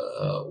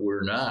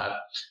were not.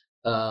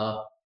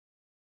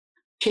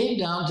 Came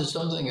down to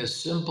something as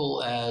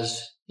simple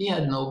as he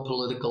had no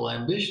political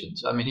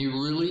ambitions. I mean, he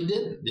really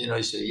didn't.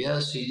 He said,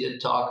 yes, he did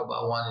talk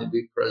about wanting to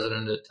be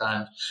president at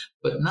times,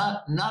 but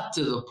not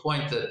to the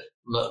point that,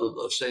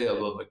 say, of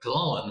a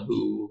McClellan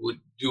who would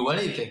do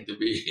anything to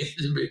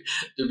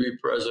be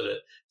president.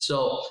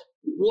 So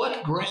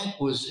what Grant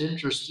was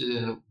interested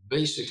in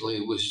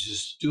basically was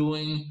just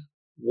doing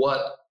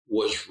what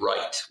was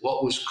right,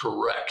 what was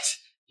correct.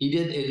 It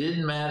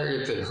didn't matter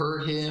if it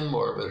hurt him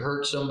or if it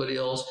hurt somebody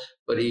else,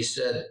 but he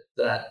said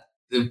that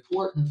the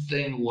important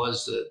thing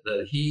was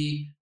that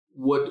he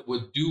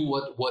would do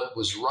what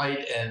was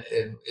right, and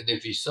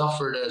if he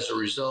suffered as a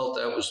result,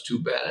 that was too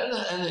bad.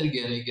 And then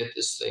again, you get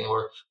this thing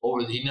where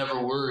he never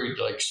worried,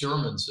 like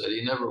Sherman said,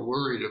 he never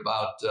worried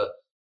about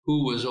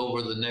who was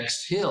over the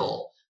next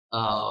hill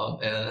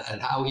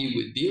and how he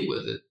would deal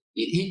with it.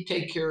 He'd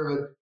take care of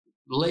it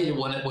later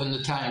when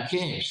the time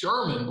came.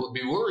 Sherman would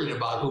be worried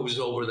about who was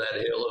over that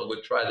hill and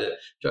would try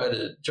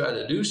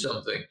to do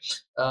something.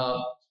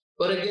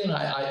 But again,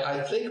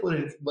 I think what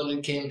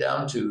it came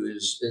down to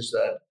is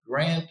that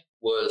Grant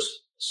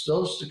was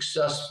so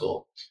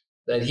successful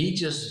that he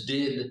just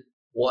did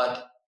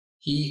what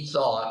he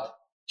thought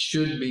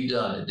should be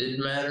done. It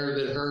didn't matter if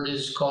it hurt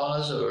his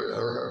cause or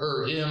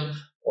hurt him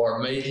or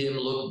made him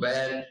look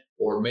bad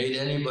or made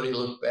anybody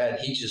look bad.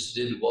 He just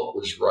did what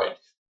was right.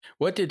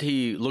 What did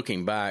he,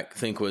 looking back,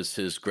 think was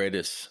his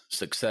greatest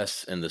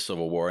success in the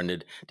Civil War?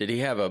 And did he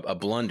have a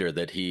blunder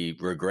that he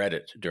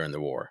regretted during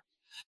the war?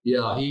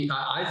 Yeah,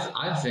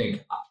 I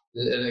think,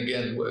 and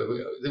again,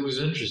 it was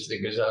interesting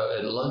because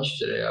at lunch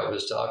today, I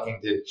was talking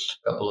to a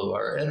couple of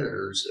our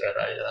editors, and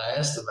I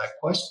asked them that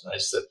question. I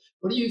said,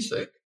 "What do you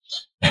think?"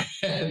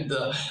 And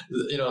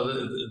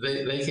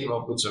they came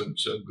up with some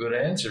good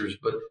answers.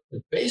 But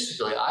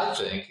basically, I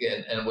think,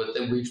 and what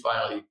then we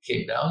finally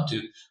came down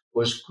to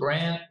was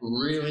Grant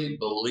really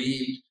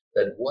believed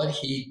that what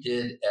he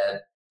did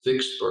at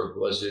Vicksburg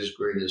was his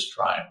greatest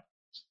triumph.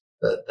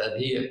 That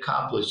he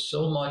accomplished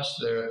so much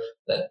there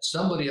that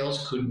somebody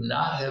else could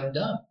not have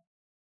done,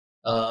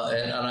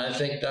 and I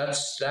think that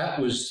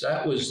was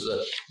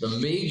the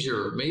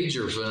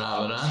major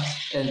phenomenon.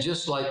 And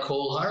just like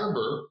Cold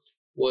Harbor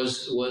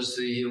was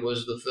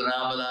the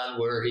phenomenon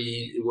where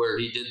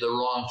he did the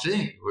wrong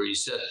thing, where he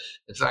said,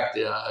 in fact,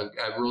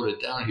 I wrote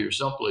it down here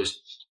someplace.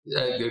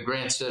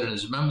 Grant said in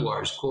his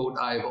memoirs, quote,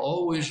 "I've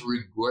always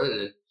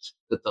regretted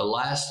that the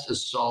last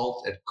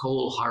assault at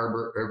Cold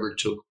Harbor ever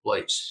took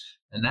place."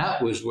 And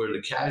that was where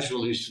the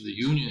casualties for the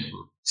Union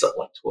were something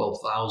like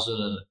 12,000,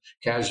 and the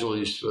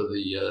casualties for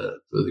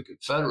the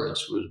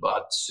Confederates was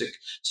about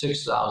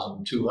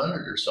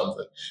 6,200 or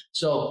something.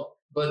 So,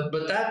 but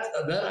that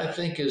I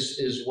think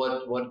is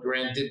what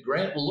Grant did.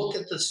 Grant looked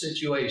at the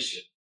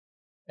situation,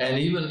 and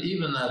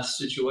even that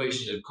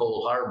situation at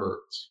Cold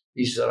Harbor,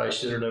 he said, "I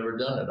should have never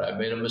done it. I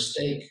made a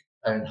mistake."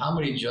 And how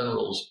many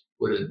generals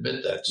would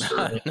admit that?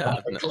 Certainly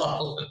not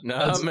McClellan.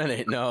 Not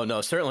many.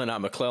 No, certainly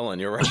not McClellan.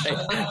 You're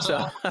right.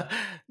 So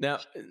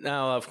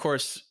now, of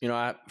course,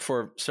 I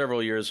for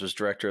several years was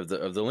director of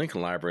the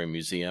Lincoln Library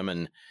Museum,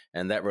 and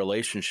that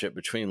relationship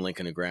between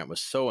Lincoln and Grant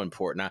was so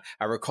important.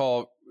 I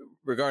recall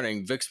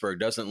regarding Vicksburg,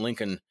 doesn't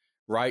Lincoln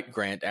write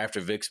Grant after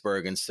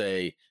Vicksburg and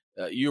say,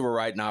 "You were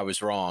right and I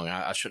was wrong.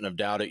 I shouldn't have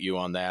doubted you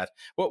on that"?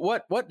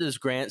 What does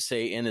Grant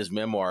say in his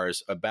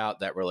memoirs about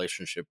that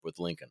relationship with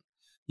Lincoln?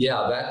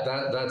 Yeah,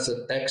 that's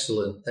an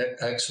excellent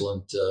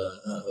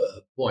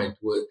point.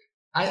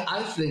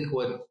 I think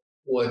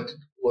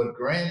what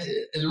Grant,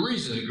 and the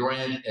reason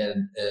Grant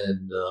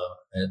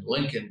and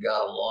Lincoln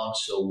got along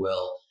so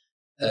well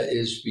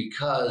is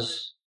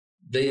because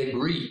they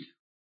agreed.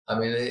 I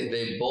mean,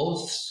 they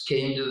both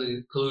came to the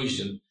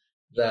conclusion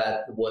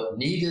that what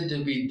needed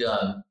to be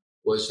done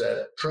was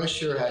that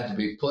pressure had to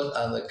be put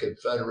on the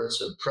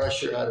Confederates, and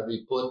pressure had to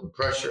be put, and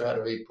pressure had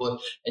to be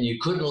put, and you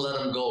couldn't let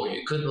them go.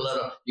 You couldn't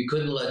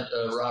let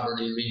Robert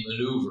E. Lee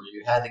maneuver.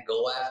 You had to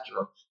go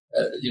after him,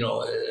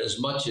 as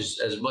much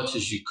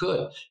as you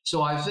could.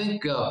 So I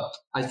think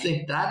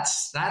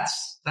that's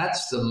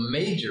the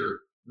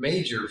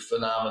major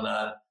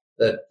phenomenon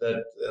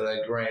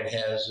that Grant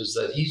has, is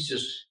that he's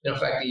just, in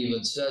fact, he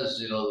even says,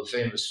 the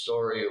famous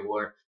story of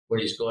when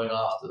he's going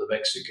off to the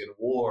Mexican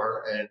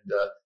War, and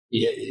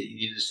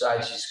he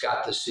decides he's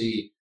got to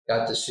see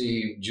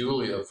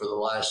Julia for the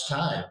last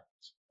time,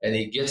 and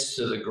he gets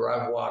to the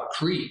Gravois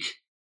Creek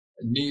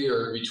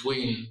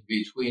between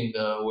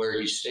where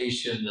he's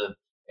stationed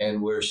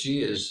and where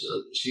she is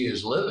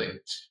living,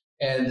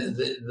 and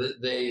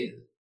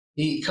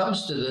he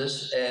comes to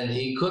this, and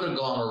he could have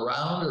gone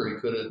around or he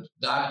could have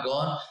not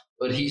gone,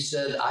 but he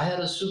said, I had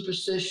a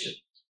superstition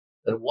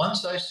that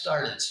once I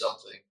started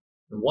something,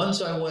 and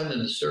once I went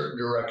in a certain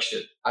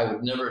direction, I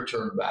would never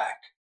turn back.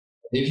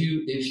 If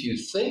you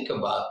think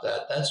about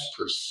that, that's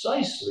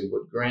precisely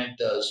what Grant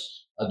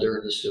does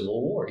during the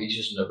Civil War. He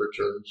just never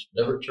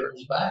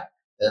turns back,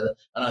 and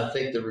I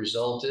think the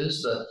result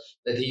is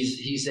that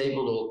he's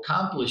able to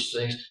accomplish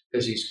things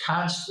because he's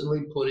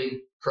constantly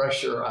putting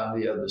pressure on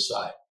the other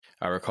side.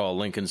 I recall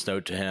Lincoln's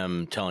note to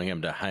him telling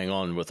him to hang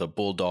on with a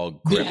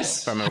bulldog grip,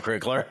 if I remember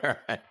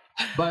correctly.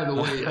 By the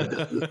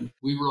way,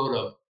 we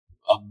wrote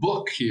a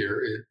book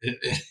here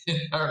in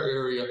our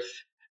area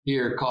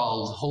here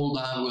called "Hold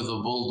On with a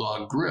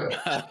Bulldog Grip,"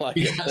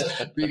 because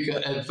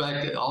in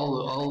fact,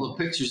 all the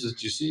pictures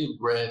that you see of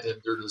Grant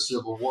during the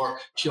Civil War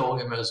show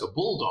him as a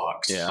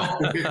bulldog. Yeah.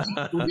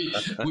 So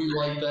we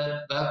like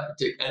that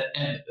particular.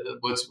 And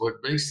what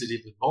makes it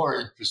even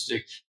more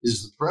interesting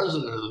is the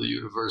president of the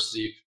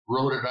university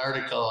wrote an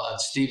article on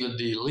Stephen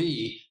D.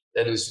 Lee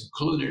that is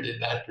included in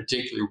that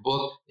particular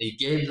book. He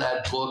gave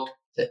that book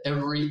to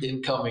every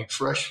incoming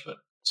freshman.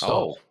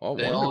 So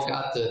they all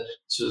got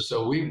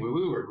so we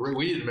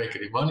didn't make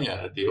any money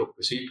on the deal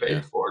because he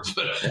paid for it,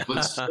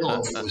 but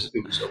still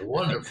it was a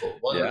wonderful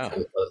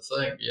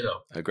thing,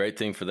 A great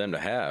thing for them to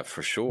have,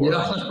 for sure.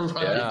 Yeah,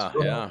 right.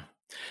 Yeah.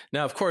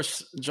 Now, of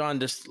course, John,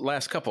 just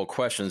last couple of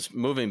questions,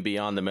 moving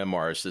beyond the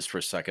memoirs just for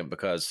a second,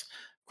 because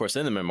of course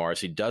in the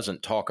memoirs he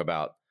doesn't talk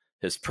about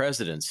his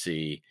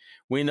presidency.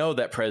 We know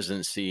that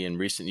presidency in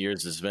recent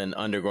years has been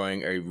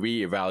undergoing a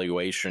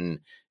reevaluation.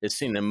 It's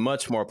seen in a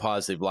much more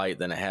positive light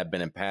than it had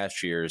been in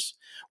past years.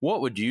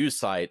 What would you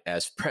cite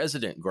as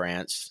President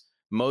Grant's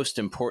most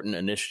important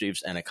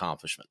initiatives and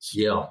accomplishments?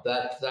 Yeah,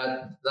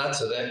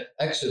 that's an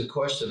excellent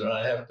question, and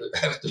I have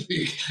to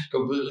be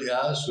completely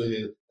honest with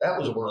you. That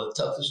was one of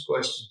the toughest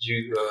questions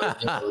you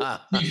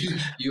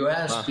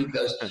asked,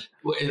 because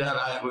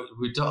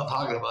we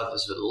talking about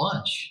this at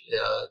lunch,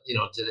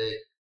 today.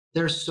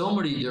 There's so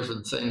many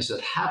different things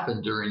that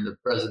happen during the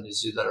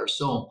presidency that are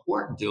so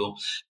important to him.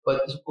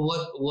 But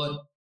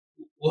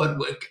what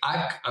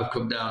I've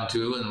come down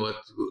to, and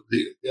what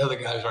the other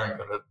guys aren't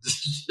going to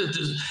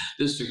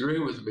disagree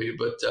with me,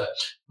 but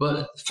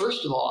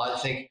first of all, I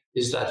think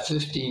is that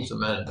 15th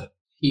Amendment.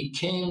 He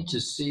came to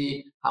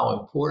see how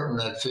important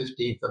that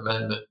 15th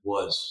Amendment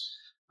was.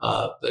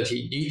 That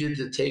he needed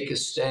to take a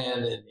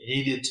stand, and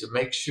he needed to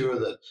make sure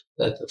that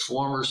the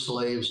former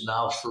slaves,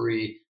 now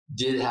free,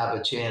 did have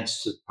a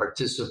chance to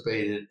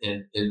participate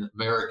in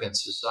American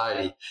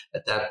society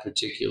at that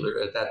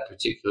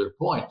particular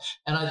point.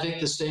 And I think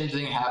the same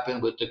thing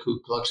happened with the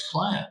Ku Klux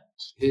Klan.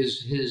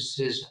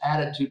 His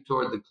attitude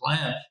toward the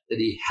Klan, that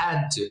he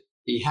had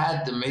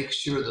to make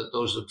sure that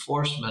those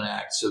enforcement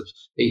acts of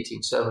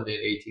 1870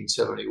 and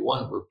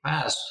 1871 were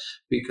passed,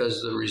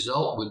 because the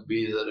result would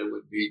be that it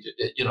would be,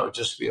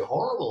 just be a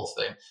horrible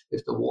thing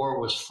if the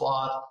war was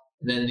fought,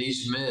 and then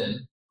these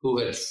men who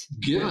had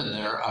given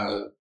their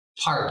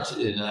part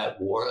in that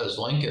war, as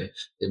Lincoln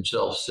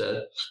himself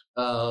said,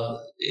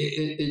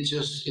 it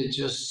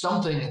just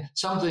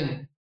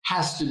something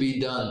has to be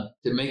done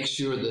to make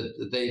sure that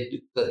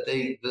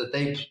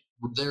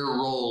their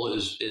role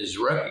is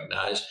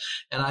recognized.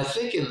 And I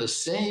think in the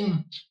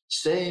same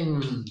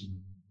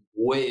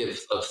way of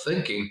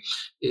thinking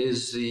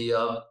is the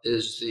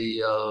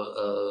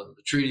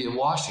Treaty of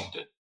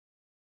Washington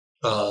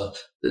of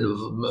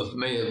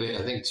May of,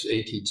 I think it's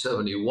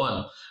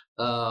 1871,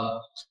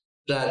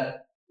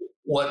 that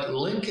what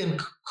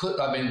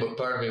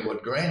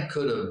Grant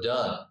could have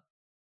done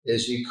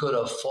is he could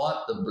have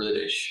fought the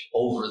British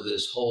over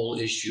this whole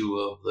issue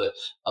of the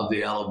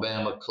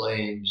Alabama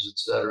claims, et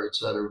cetera,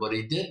 but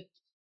he didn't.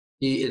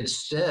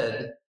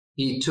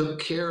 He took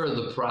care of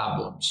the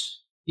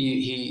problems.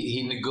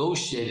 he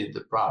negotiated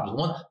the problems.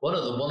 One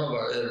of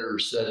our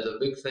editors said the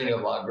big thing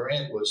about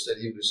Grant was that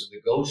he was a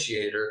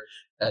negotiator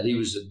and he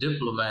was a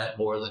diplomat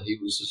more than he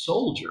was a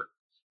soldier.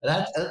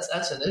 And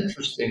that's an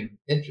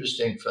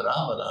interesting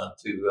phenomenon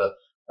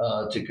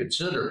to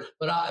consider.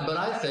 But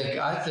I think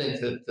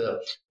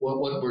that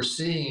what we're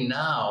seeing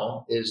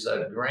now is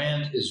that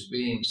Grant is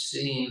being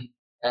seen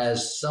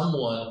as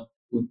someone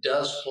who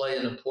does play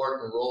an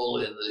important role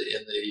in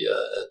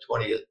the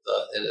 20th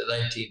in the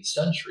 19th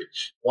century.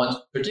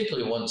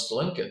 Particularly once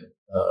Lincoln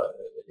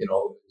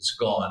is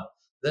gone,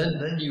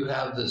 then you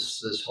have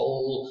this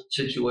whole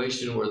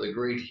situation where the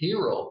great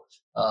hero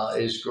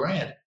is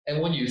Grant. And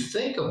when you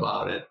think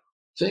about it,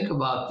 think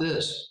about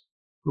this.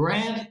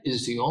 Grant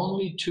is the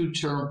only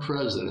two-term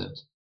president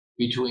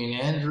between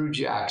Andrew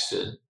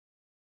Jackson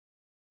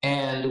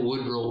and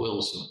Woodrow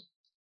Wilson.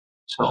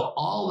 So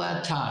all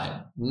that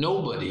time,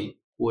 nobody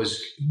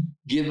was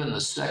given a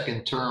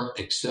second term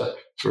except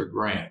for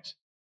Grant.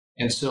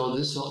 And so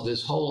this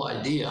whole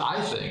idea,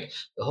 I think,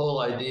 the whole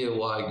idea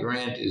why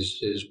Grant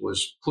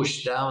was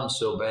pushed down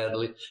so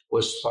badly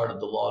was part of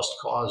the lost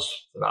cause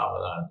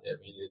phenomenon. I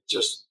mean, it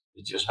just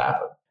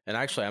happened. And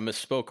actually, I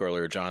misspoke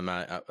earlier, John.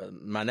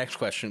 My next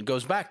question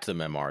goes back to the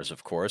memoirs,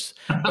 of course,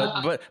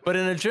 but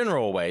in a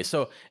general way.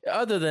 So,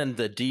 other than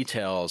the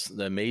details,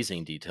 the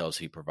amazing details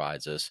he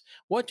provides us,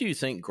 what do you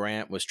think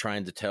Grant was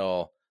trying to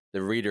tell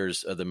the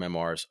readers of the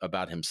memoirs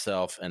about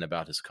himself and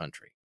about his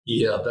country?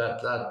 Yeah,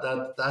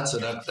 that's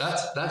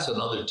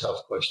another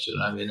tough question.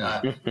 I mean,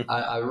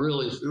 I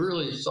really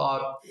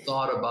thought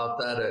about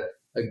that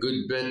a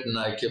good bit, and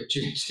I kept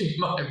changing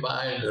my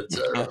mind,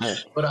 etc.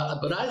 But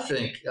I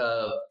think.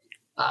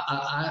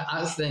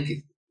 I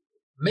think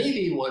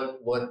maybe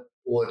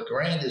what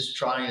Grant is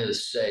trying to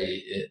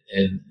say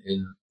in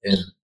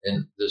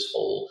this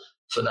whole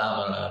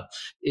phenomenon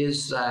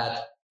is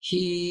that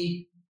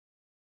he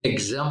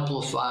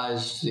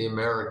exemplifies the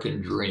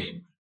American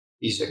dream.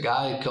 He's a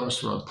guy who comes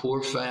from a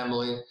poor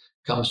family,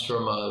 comes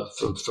from a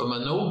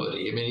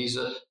nobody. I mean,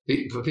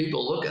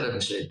 people look at him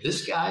and say,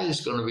 this guy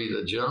is going to be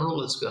the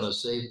general that's going to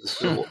save the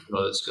civil,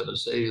 it's going to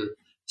save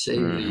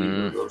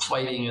the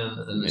fighting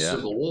in the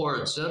Civil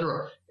War,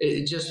 etc.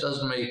 It just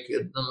doesn't make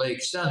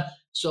sense.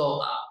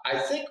 So I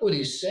think what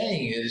he's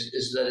saying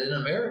is that in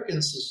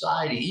American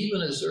society,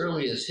 even as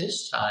early as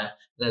his time,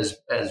 and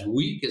as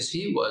weak as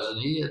he was, and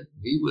he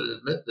would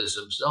admit this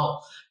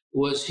himself,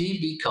 was he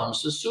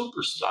becomes a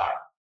superstar.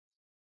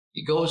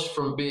 He goes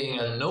from being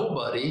a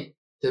nobody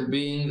to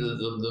being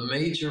the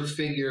major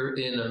figure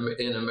in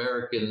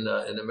American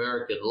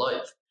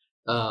life.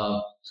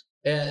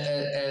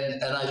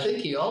 And I think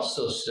he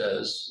also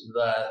says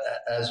that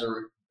as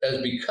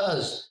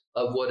because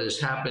of what is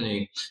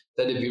happening,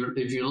 that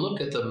if you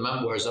look at the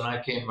memoirs, and I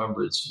can't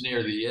remember, it's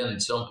near the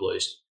end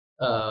someplace,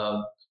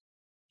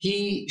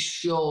 he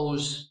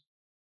says,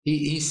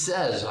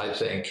 I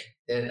think,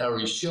 or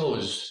he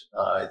shows,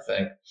 I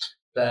think,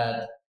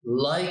 that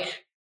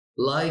like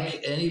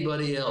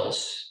anybody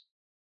else,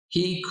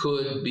 he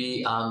could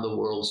be on the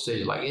world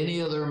stage like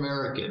any other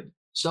American.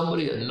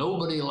 A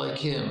nobody like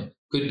him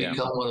could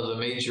become one of the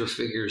major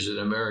figures in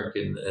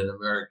American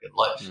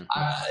life. Mm-hmm.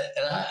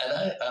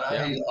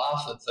 I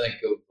often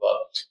think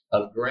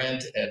of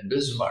Grant and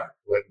Bismarck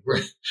when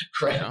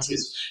Grant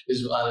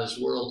is on his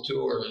world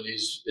tour and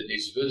he's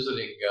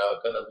visiting,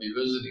 going to be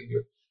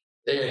visiting.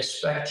 They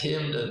expect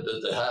him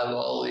to have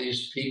all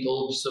these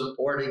people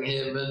supporting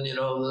him, and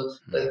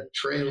the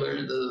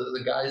trailer,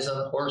 the guys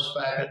on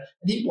horseback, and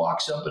he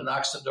walks up and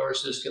knocks on the door and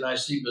says, "Can I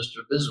see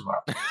Mr.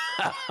 Bismarck?"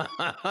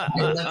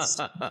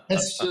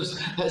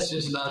 that's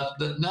just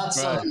not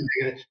something.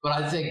 Right.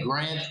 But I think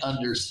Grant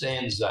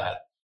understands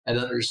that, and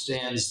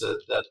understands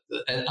that,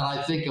 and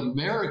I think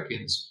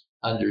Americans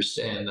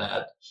understand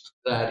that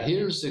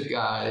here's a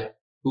guy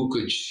who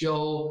could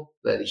show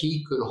that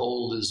he could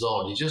hold his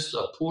own. He's just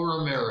a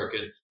poor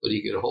American, but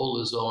he could hold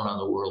his own on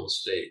the world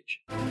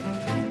stage.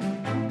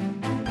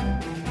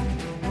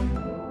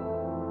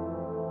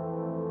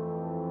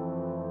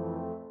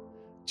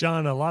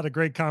 John, a lot of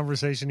great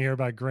conversation here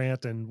about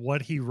Grant and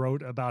what he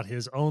wrote about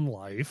his own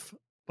life,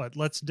 but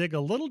let's dig a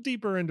little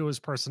deeper into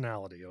his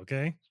personality,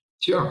 okay?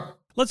 Sure.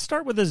 Let's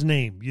start with his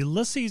name.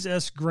 Ulysses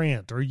S.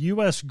 Grant, or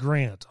U.S.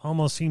 Grant,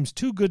 almost seems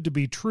too good to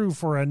be true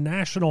for a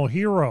national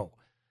hero.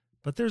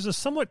 But there's a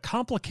somewhat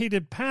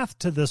complicated path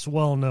to this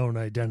well-known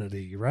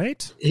identity,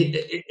 right?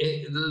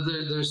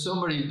 There's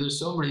so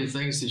many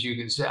things that you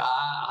can say.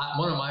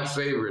 One of my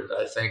favorite,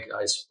 I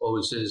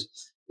suppose,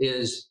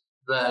 is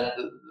that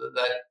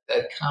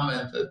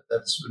comment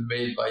that's been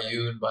made by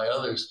you and by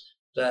others,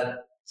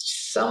 that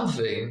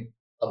something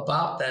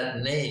about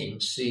that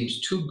name seems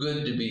too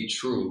good to be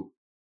true,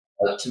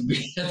 to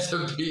be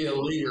a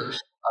leader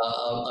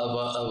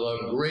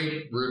of a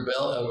great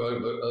rebellion,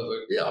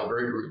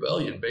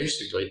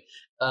 basically,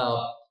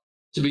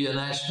 to be a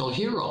national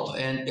hero,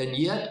 and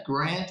yet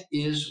Grant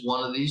is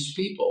one of these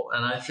people,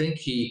 and I think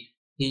he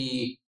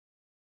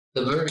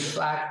the very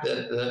fact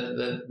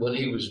that when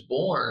he was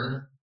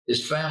born,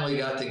 his family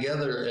got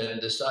together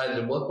and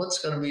decided what's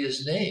going to be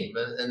his name,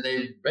 and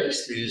they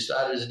basically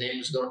decided his name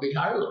is going to be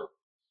Hiram.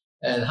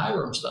 And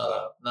Hiram's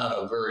not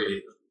a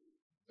very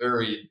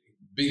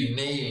big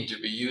name to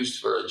be used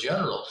for a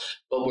general,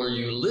 but where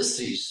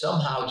Ulysses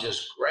somehow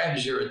just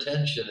grabs your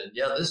attention, and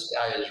yeah, this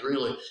guy is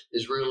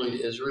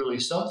really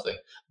something.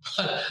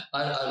 But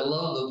I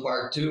love the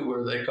part too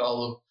where they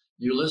call him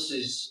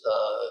Ulysses,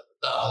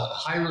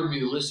 Hiram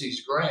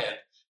Ulysses Grant,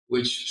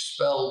 which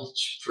spelled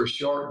for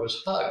short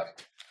was Hug.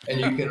 And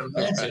you can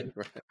imagine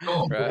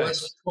going to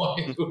West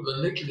Point with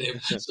a nickname.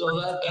 So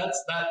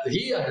that's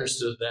he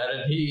understood that,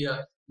 and he.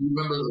 You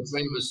remember the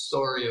famous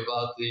story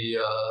about the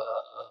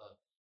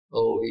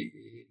he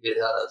had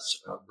a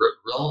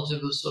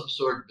relative of some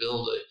sort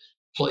build a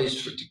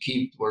place to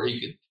keep where he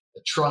could, a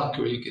trunk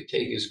where he could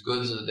take his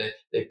goods, and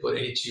they put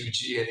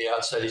HUG on the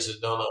outside. He said,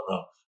 no,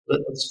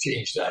 let's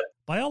change that.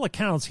 By all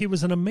accounts, he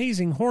was an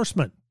amazing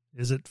horseman.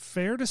 Is it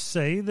fair to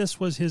say this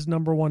was his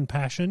number one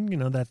passion? You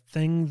know, that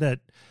thing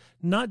that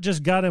not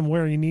just got him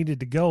where he needed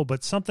to go,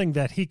 but something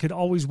that he could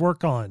always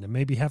work on and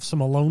maybe have some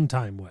alone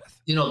time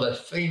with. You know, that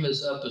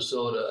famous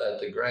episode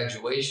at the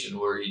graduation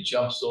where he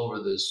jumps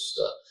over this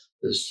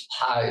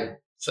high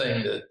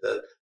thing that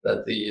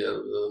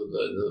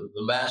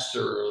the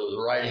master or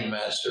the writing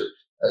master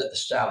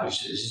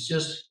establishes.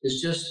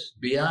 It's just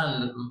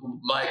beyond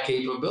my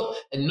capability,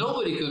 and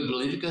nobody could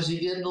believe it because he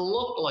didn't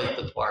look like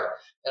the part.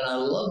 And I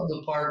love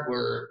the part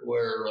where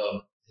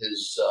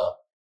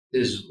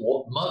his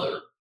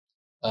mother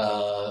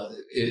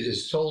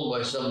is told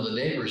by some of the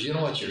neighbors, you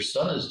know what your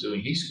son is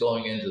doing? He's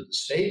going into the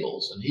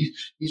stables and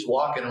he's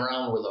walking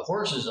around where the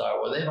horses are,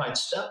 where they might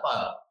step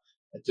on him.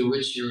 And to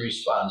which she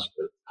responds,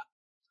 but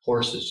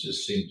horses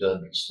just seem to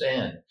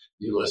understand,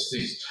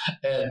 Ulysses.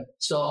 And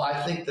so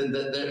I think that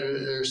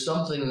there's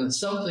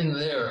something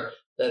there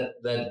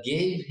that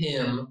gave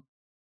him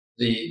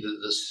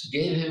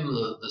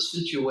the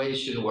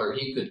situation where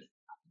he could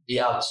be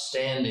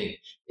outstanding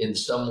in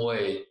some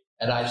way.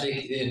 And I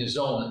think in his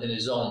own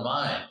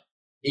mind,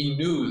 he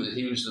knew that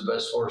he was the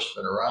best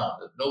horseman around.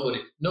 That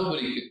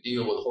nobody could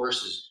deal with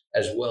horses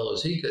as well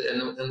as he could.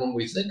 And when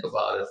we think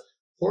about it,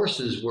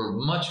 horses were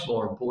much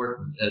more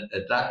important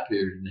at that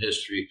period in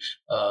history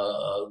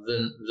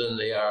than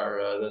they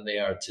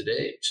are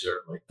today.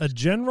 Certainly, a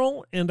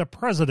general and a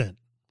president.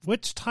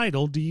 Which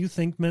title do you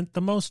think meant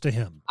the most to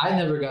him? I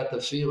never got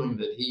the feeling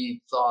that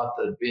he thought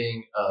that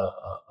being a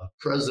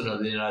president of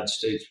the United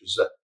States was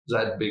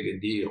that big a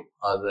deal.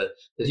 That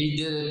he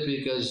did it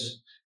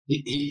because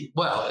he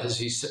as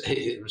he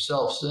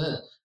himself said,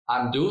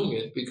 I'm doing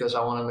it because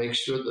I want to make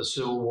sure the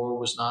Civil War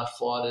was not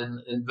fought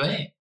in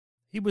vain.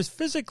 He was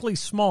physically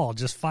small,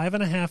 just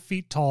 5.5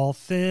 feet tall,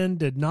 thin,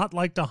 did not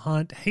like to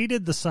hunt,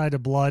 hated the sight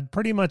of blood,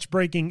 pretty much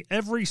breaking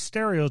every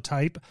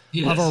stereotype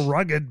of a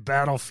rugged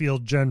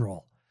battlefield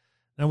general.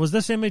 Now, was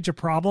this image a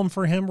problem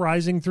for him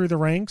rising through the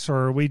ranks, or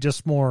are we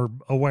just more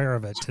aware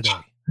of it today?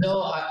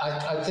 No,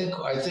 I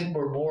think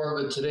we're more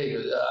of it today.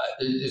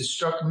 It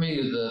struck me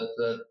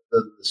that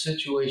the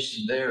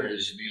situation there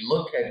is, if you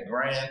look at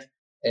Grant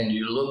and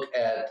you look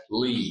at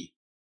Lee,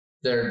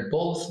 they're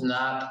both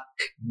not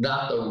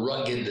the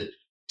rugged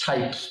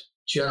type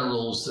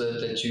generals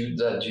that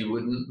you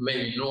wouldn't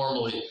maybe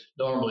normally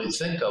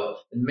think of,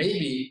 and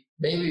maybe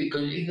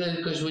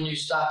because when you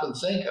stop and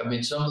think, I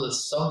mean, some of the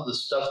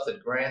stuff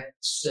that Grant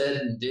said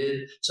and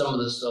did, some of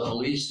the stuff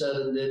Lee said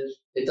and did,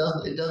 it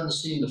doesn't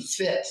seem to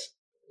fit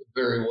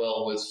very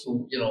well with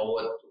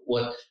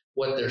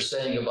what they're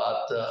saying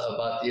about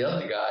the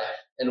other guy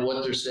and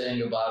what they're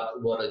saying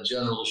about what a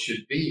general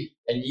should be,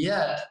 and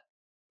yet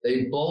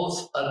they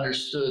both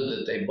understood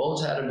that they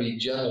both had to be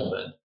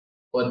gentlemen,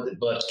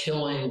 but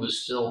killing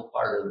was still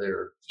part of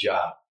their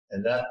job.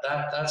 And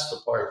that's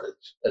the part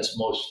that's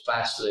most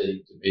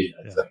fascinating to me,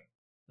 I think.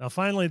 Now,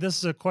 finally, this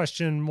is a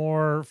question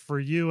more for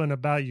you and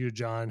about you,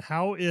 John.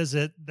 How is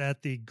it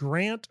that the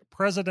Grant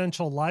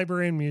Presidential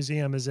Library and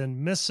Museum is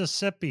in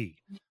Mississippi,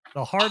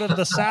 the heart of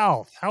the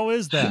South? How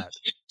is that?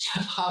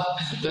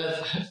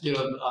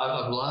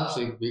 I'm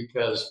laughing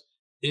because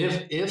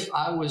if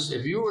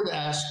you were to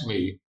ask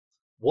me,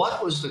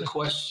 what was the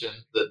question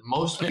that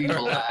most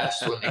people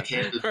asked when they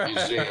came to the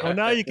museum? Well,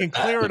 now you can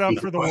clear it up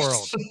for the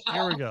world.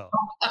 Here we go.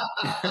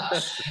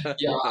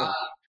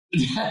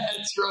 Yeah,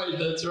 that's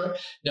right.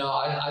 No,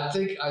 I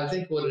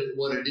think what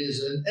it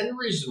is, and the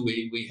reason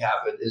we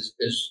have it is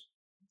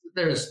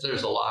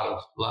there's a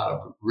lot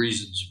of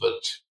reasons,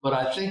 but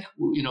I think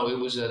it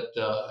was at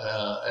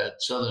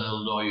Southern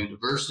Illinois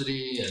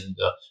University, and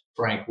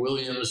Frank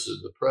Williams,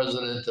 the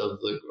president of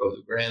the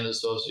Grant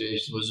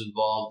Association, was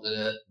involved in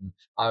it, and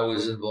I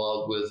was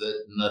involved with it,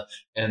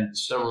 and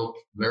several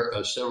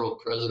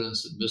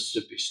presidents of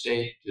Mississippi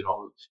State,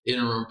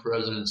 interim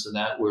presidents, and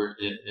that were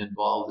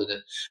involved in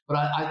it. But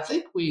I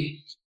think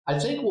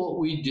what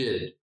we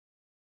did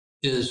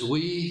is and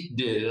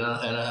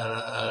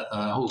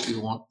I hope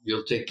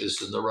you'll take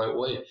this in the right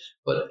way,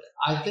 but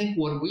I think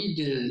what we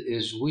did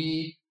is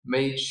we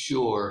made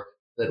sure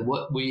that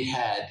what we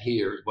had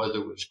here, whether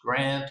it was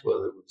Grant,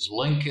 whether it was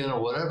Lincoln,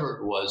 or whatever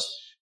it was,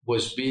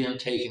 was being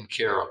taken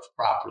care of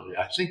properly.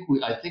 I think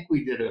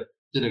we did a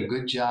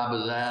good job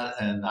of that,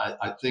 and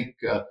I think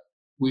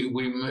we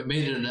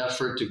made an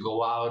effort to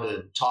go out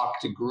and talk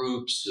to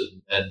groups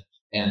and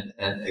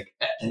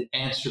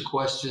answer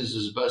questions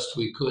as best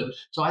we could.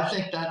 So I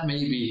think that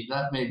may be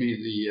the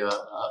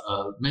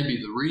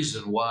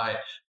reason why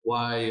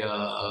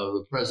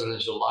the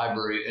Presidential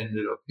Library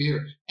ended up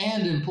here.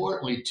 And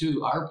importantly,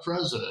 too, our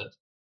president,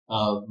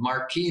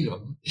 Mark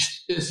Keenum,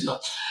 is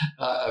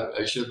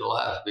I shouldn't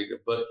laugh,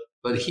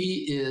 but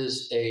he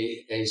is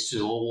a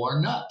Civil War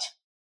nut.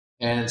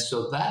 And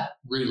so that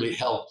really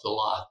helped a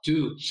lot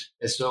too.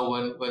 And so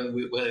when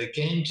it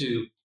came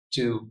to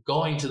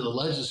going to the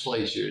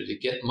legislature to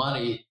get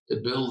money to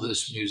build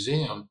this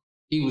museum,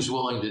 he was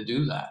willing to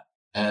do that.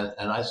 And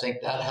I think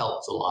that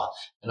helped a lot.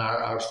 And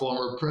our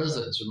former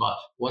presidents,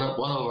 one of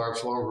our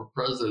former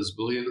presidents,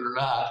 believe it or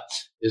not,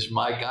 is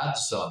my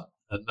godson.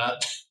 And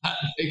that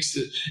makes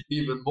it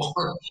even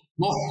more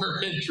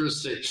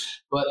interesting.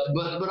 But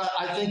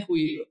I think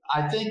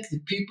the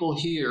people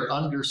here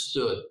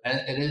understood, and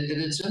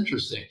it's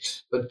interesting.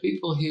 But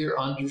people here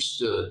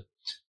understood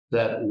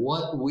that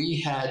what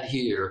we had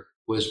here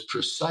was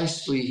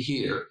precisely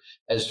here,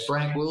 as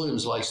Frank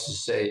Williams likes to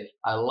say.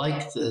 I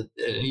like and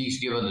he's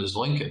given his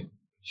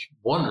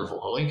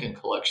wonderful Lincoln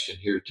collection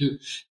here too.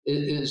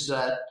 Is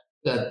that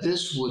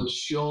this would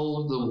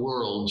show the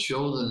world,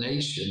 show the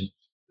nation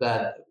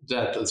that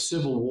the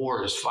Civil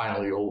War is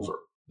finally over,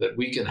 that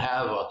we can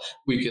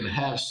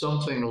have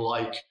something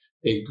like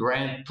a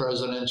Grant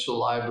Presidential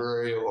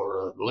Library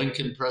or a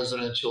Lincoln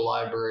Presidential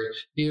Library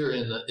here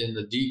in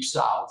the Deep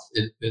South,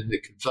 in the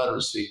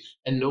Confederacy,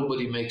 and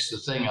nobody makes a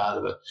thing out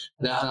of it.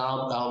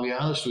 Now, I'll be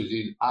honest with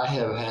you, I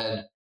have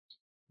had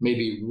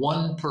maybe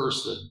one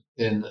person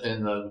in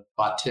the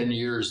about 10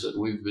 years that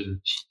we've been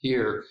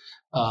here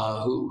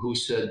who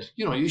said,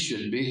 you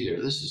shouldn't be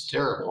here. This is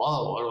terrible.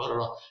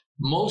 Oh,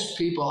 most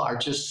people are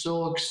just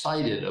so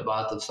excited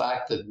about the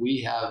fact that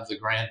we have the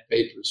Grant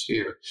papers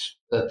here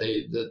that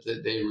they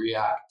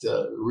react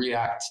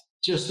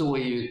just the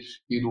way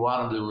you'd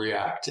want them to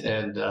react.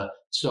 And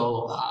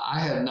so I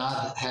have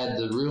not had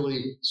to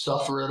really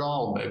suffer at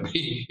all by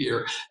being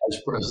here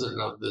as president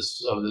of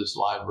this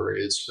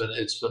library. It's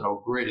been a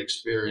great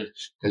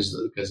experience because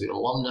the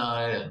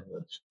alumni and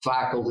the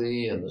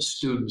faculty and the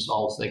students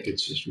all think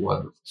it's just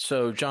wonderful.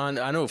 So, John,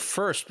 I know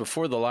first,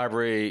 before the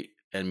library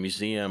and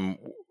museum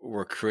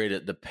were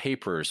created, the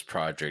Papers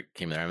Project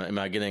came there. Am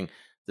I getting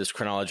this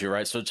chronology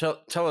right? So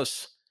tell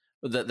us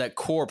that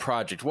core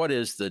project. What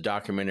is the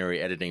documentary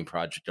editing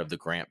project of the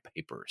Grant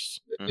Papers?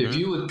 Mm-hmm. If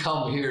you would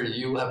come here,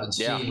 you haven't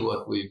seen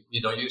what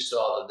you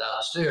saw the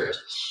downstairs.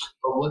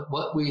 But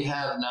what we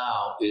have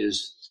now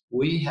is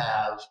we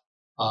have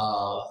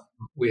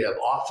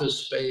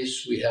office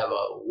space. We have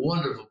a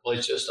wonderful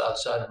place just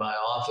outside my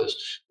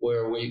office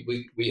where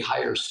we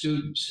hire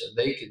students and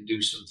they can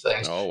do some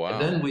things. Oh, wow.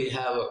 And then we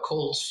have a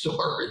cold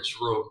storage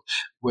room,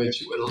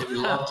 which we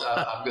love.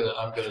 I'm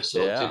gonna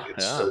sell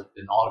tickets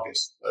in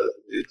August.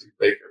 It's a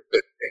big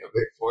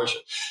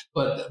fortune.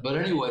 But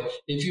anyway,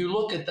 if you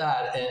look at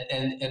that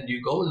and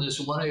you go to this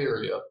one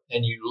area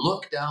and you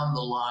look down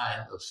the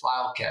line of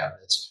file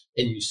cabinets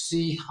and you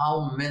see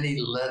how many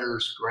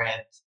letters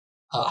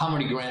how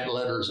many Grant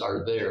letters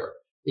are there.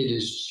 It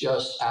is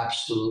just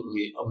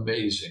absolutely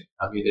amazing.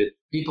 I mean,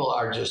 people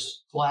are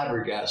just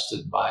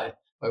flabbergasted by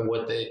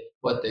what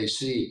they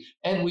see,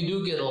 and we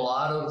do get a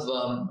lot of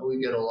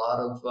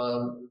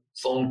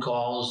phone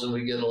calls, and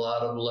we get a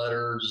lot of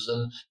letters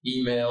and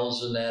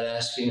emails and that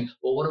asking,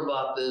 well, what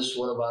about this?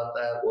 What about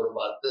that? What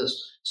about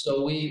this?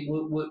 So we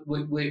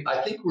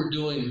I think we're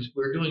doing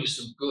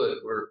some good.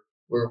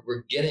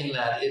 We're getting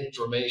that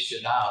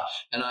information out.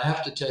 And I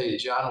have to tell you,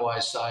 John Y.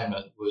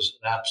 Simon was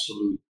an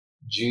absolute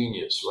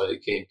genius when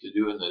it came to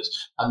doing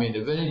this. I mean,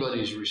 if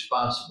anybody's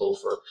responsible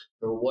for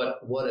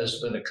what has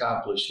been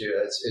accomplished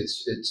here,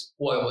 it's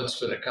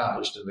what's been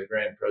accomplished in the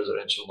Grant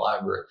Presidential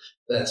Library.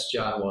 That's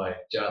John Y.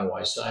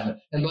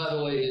 Simon. And by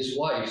the way, his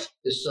wife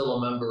is still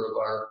a member of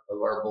our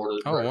board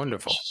of directors. Oh,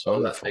 wonderful. So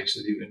wonderful. That makes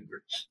it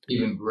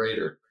even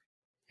greater.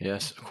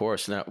 Yes, of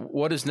course. Now,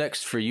 what is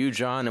next for you,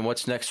 John, and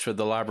what's next for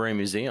the Library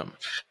Museum?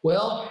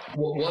 Well,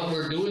 what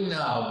we're doing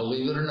now,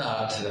 believe it or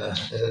not,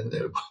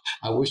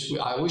 I wish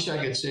I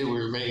could say we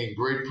were making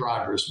great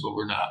progress, but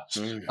we're not.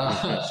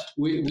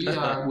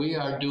 We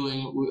are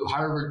doing.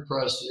 Harvard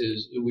Press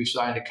we've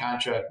signed a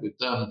contract with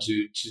them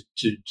to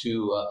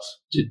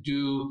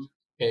do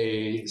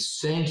a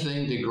same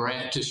thing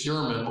to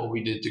Sherman, what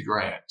we did to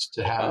Grant,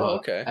 to have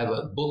a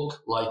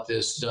book like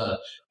this done,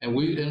 and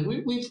we've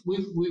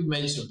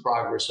made some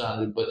progress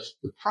on it. But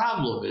the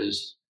problem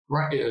is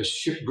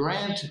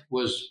Grant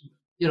was,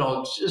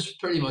 just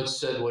pretty much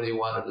said what he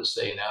wanted to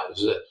say now,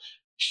 is that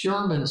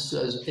Sherman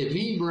says if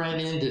he ran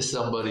into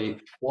somebody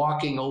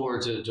walking over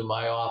to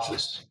my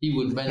office, he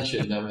would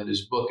mention them in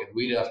his book, and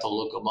we'd have to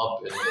look them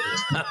up.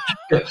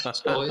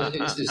 So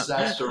it's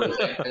that sort of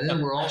thing. And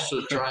then we're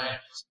also trying.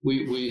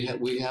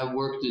 We have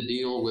worked a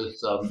deal with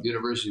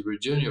University of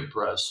Virginia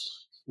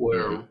Press,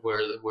 where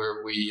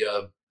we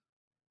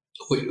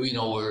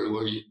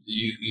where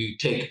you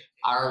take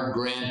our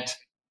grant,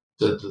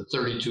 the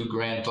 32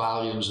 grant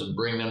volumes, and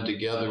bring them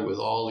together with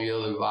all the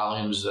other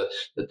volumes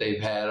that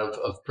they've had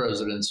of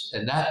presidents,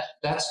 and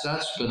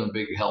that's been a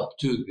big help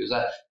too, because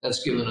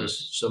that's given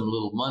us some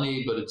little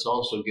money, but it's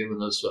also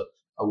given us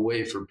a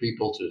way for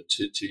people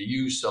to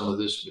use some of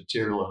this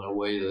material in a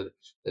way that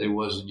it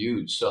wasn't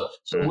used. So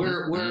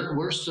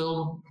we're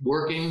still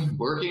working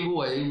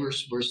away. We're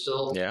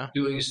still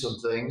doing some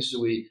things.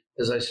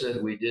 As I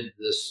said, we did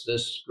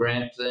this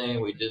grant thing.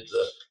 We did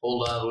the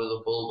Hold On with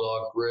a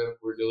Bulldog Grip.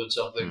 We're doing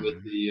something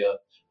with the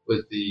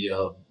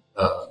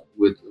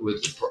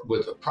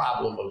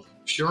problem of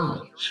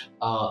Sherman.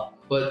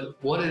 But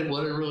what it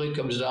really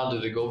comes down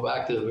to go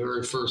back to the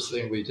very first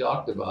thing we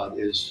talked about,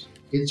 is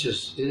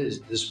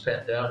this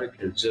pandemic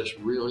has just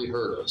really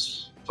hurt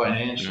us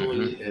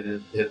financially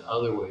and in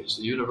other ways.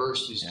 The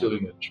university's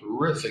doing a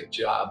terrific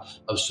job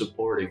of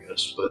supporting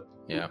us, but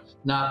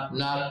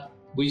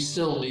we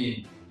still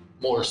need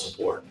more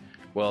support.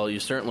 Well, you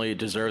certainly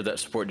deserve that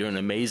support, doing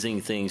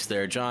amazing things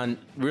there. John,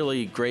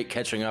 really great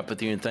catching up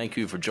with you, and thank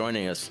you for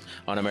joining us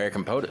on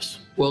American POTUS.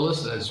 Well,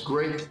 listen, it's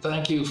great.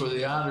 Thank you for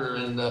the honor,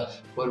 and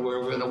but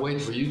we're going to wait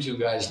for you two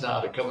guys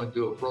now to come and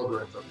do a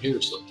program from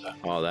here sometime.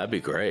 Oh, that'd be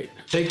great.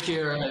 Take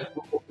care, and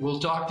we'll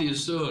talk to you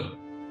soon.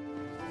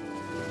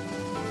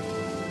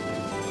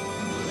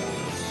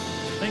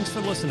 Thanks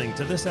for listening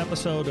to this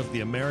episode of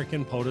the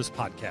American POTUS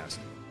Podcast.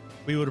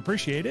 We would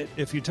appreciate it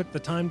if you took the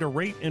time to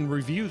rate and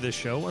review this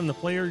show on the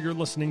player you're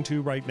listening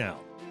to right now.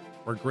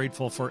 We're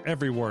grateful for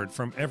every word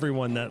from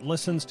everyone that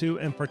listens to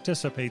and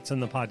participates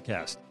in the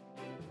podcast.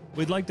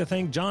 We'd like to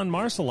thank John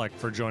Marsalek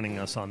for joining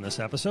us on this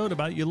episode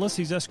about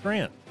Ulysses S.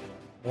 Grant.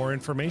 More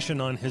information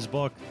on his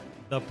book,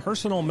 The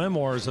Personal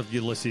Memoirs of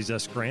Ulysses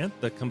S. Grant,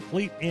 the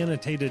complete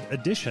annotated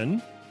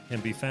edition, can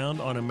be found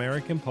on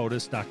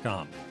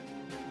AmericanPOTUS.com.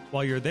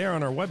 While you're there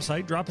on our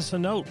website, drop us a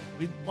note.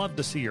 We'd love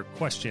to see your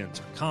questions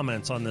or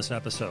comments on this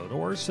episode,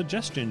 or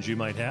suggestions you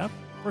might have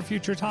for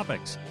future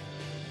topics.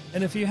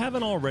 And if you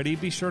haven't already,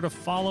 be sure to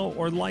follow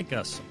or like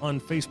us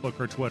on Facebook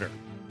or Twitter,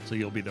 so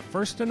you'll be the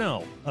first to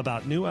know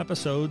about new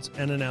episodes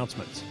and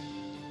announcements.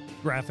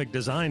 Graphic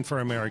design for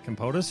American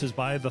POTUS is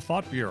by The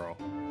Thought Bureau,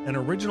 and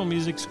original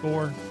music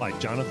score by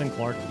Jonathan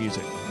Clark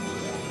Music.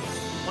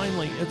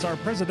 Finally, it's our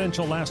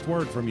presidential last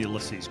word from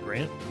Ulysses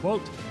Grant.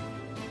 Quote,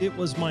 "It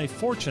was my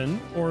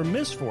fortune or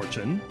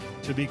misfortune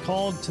to be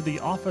called to the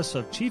office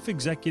of chief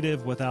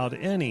executive without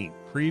any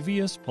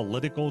previous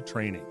political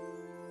training."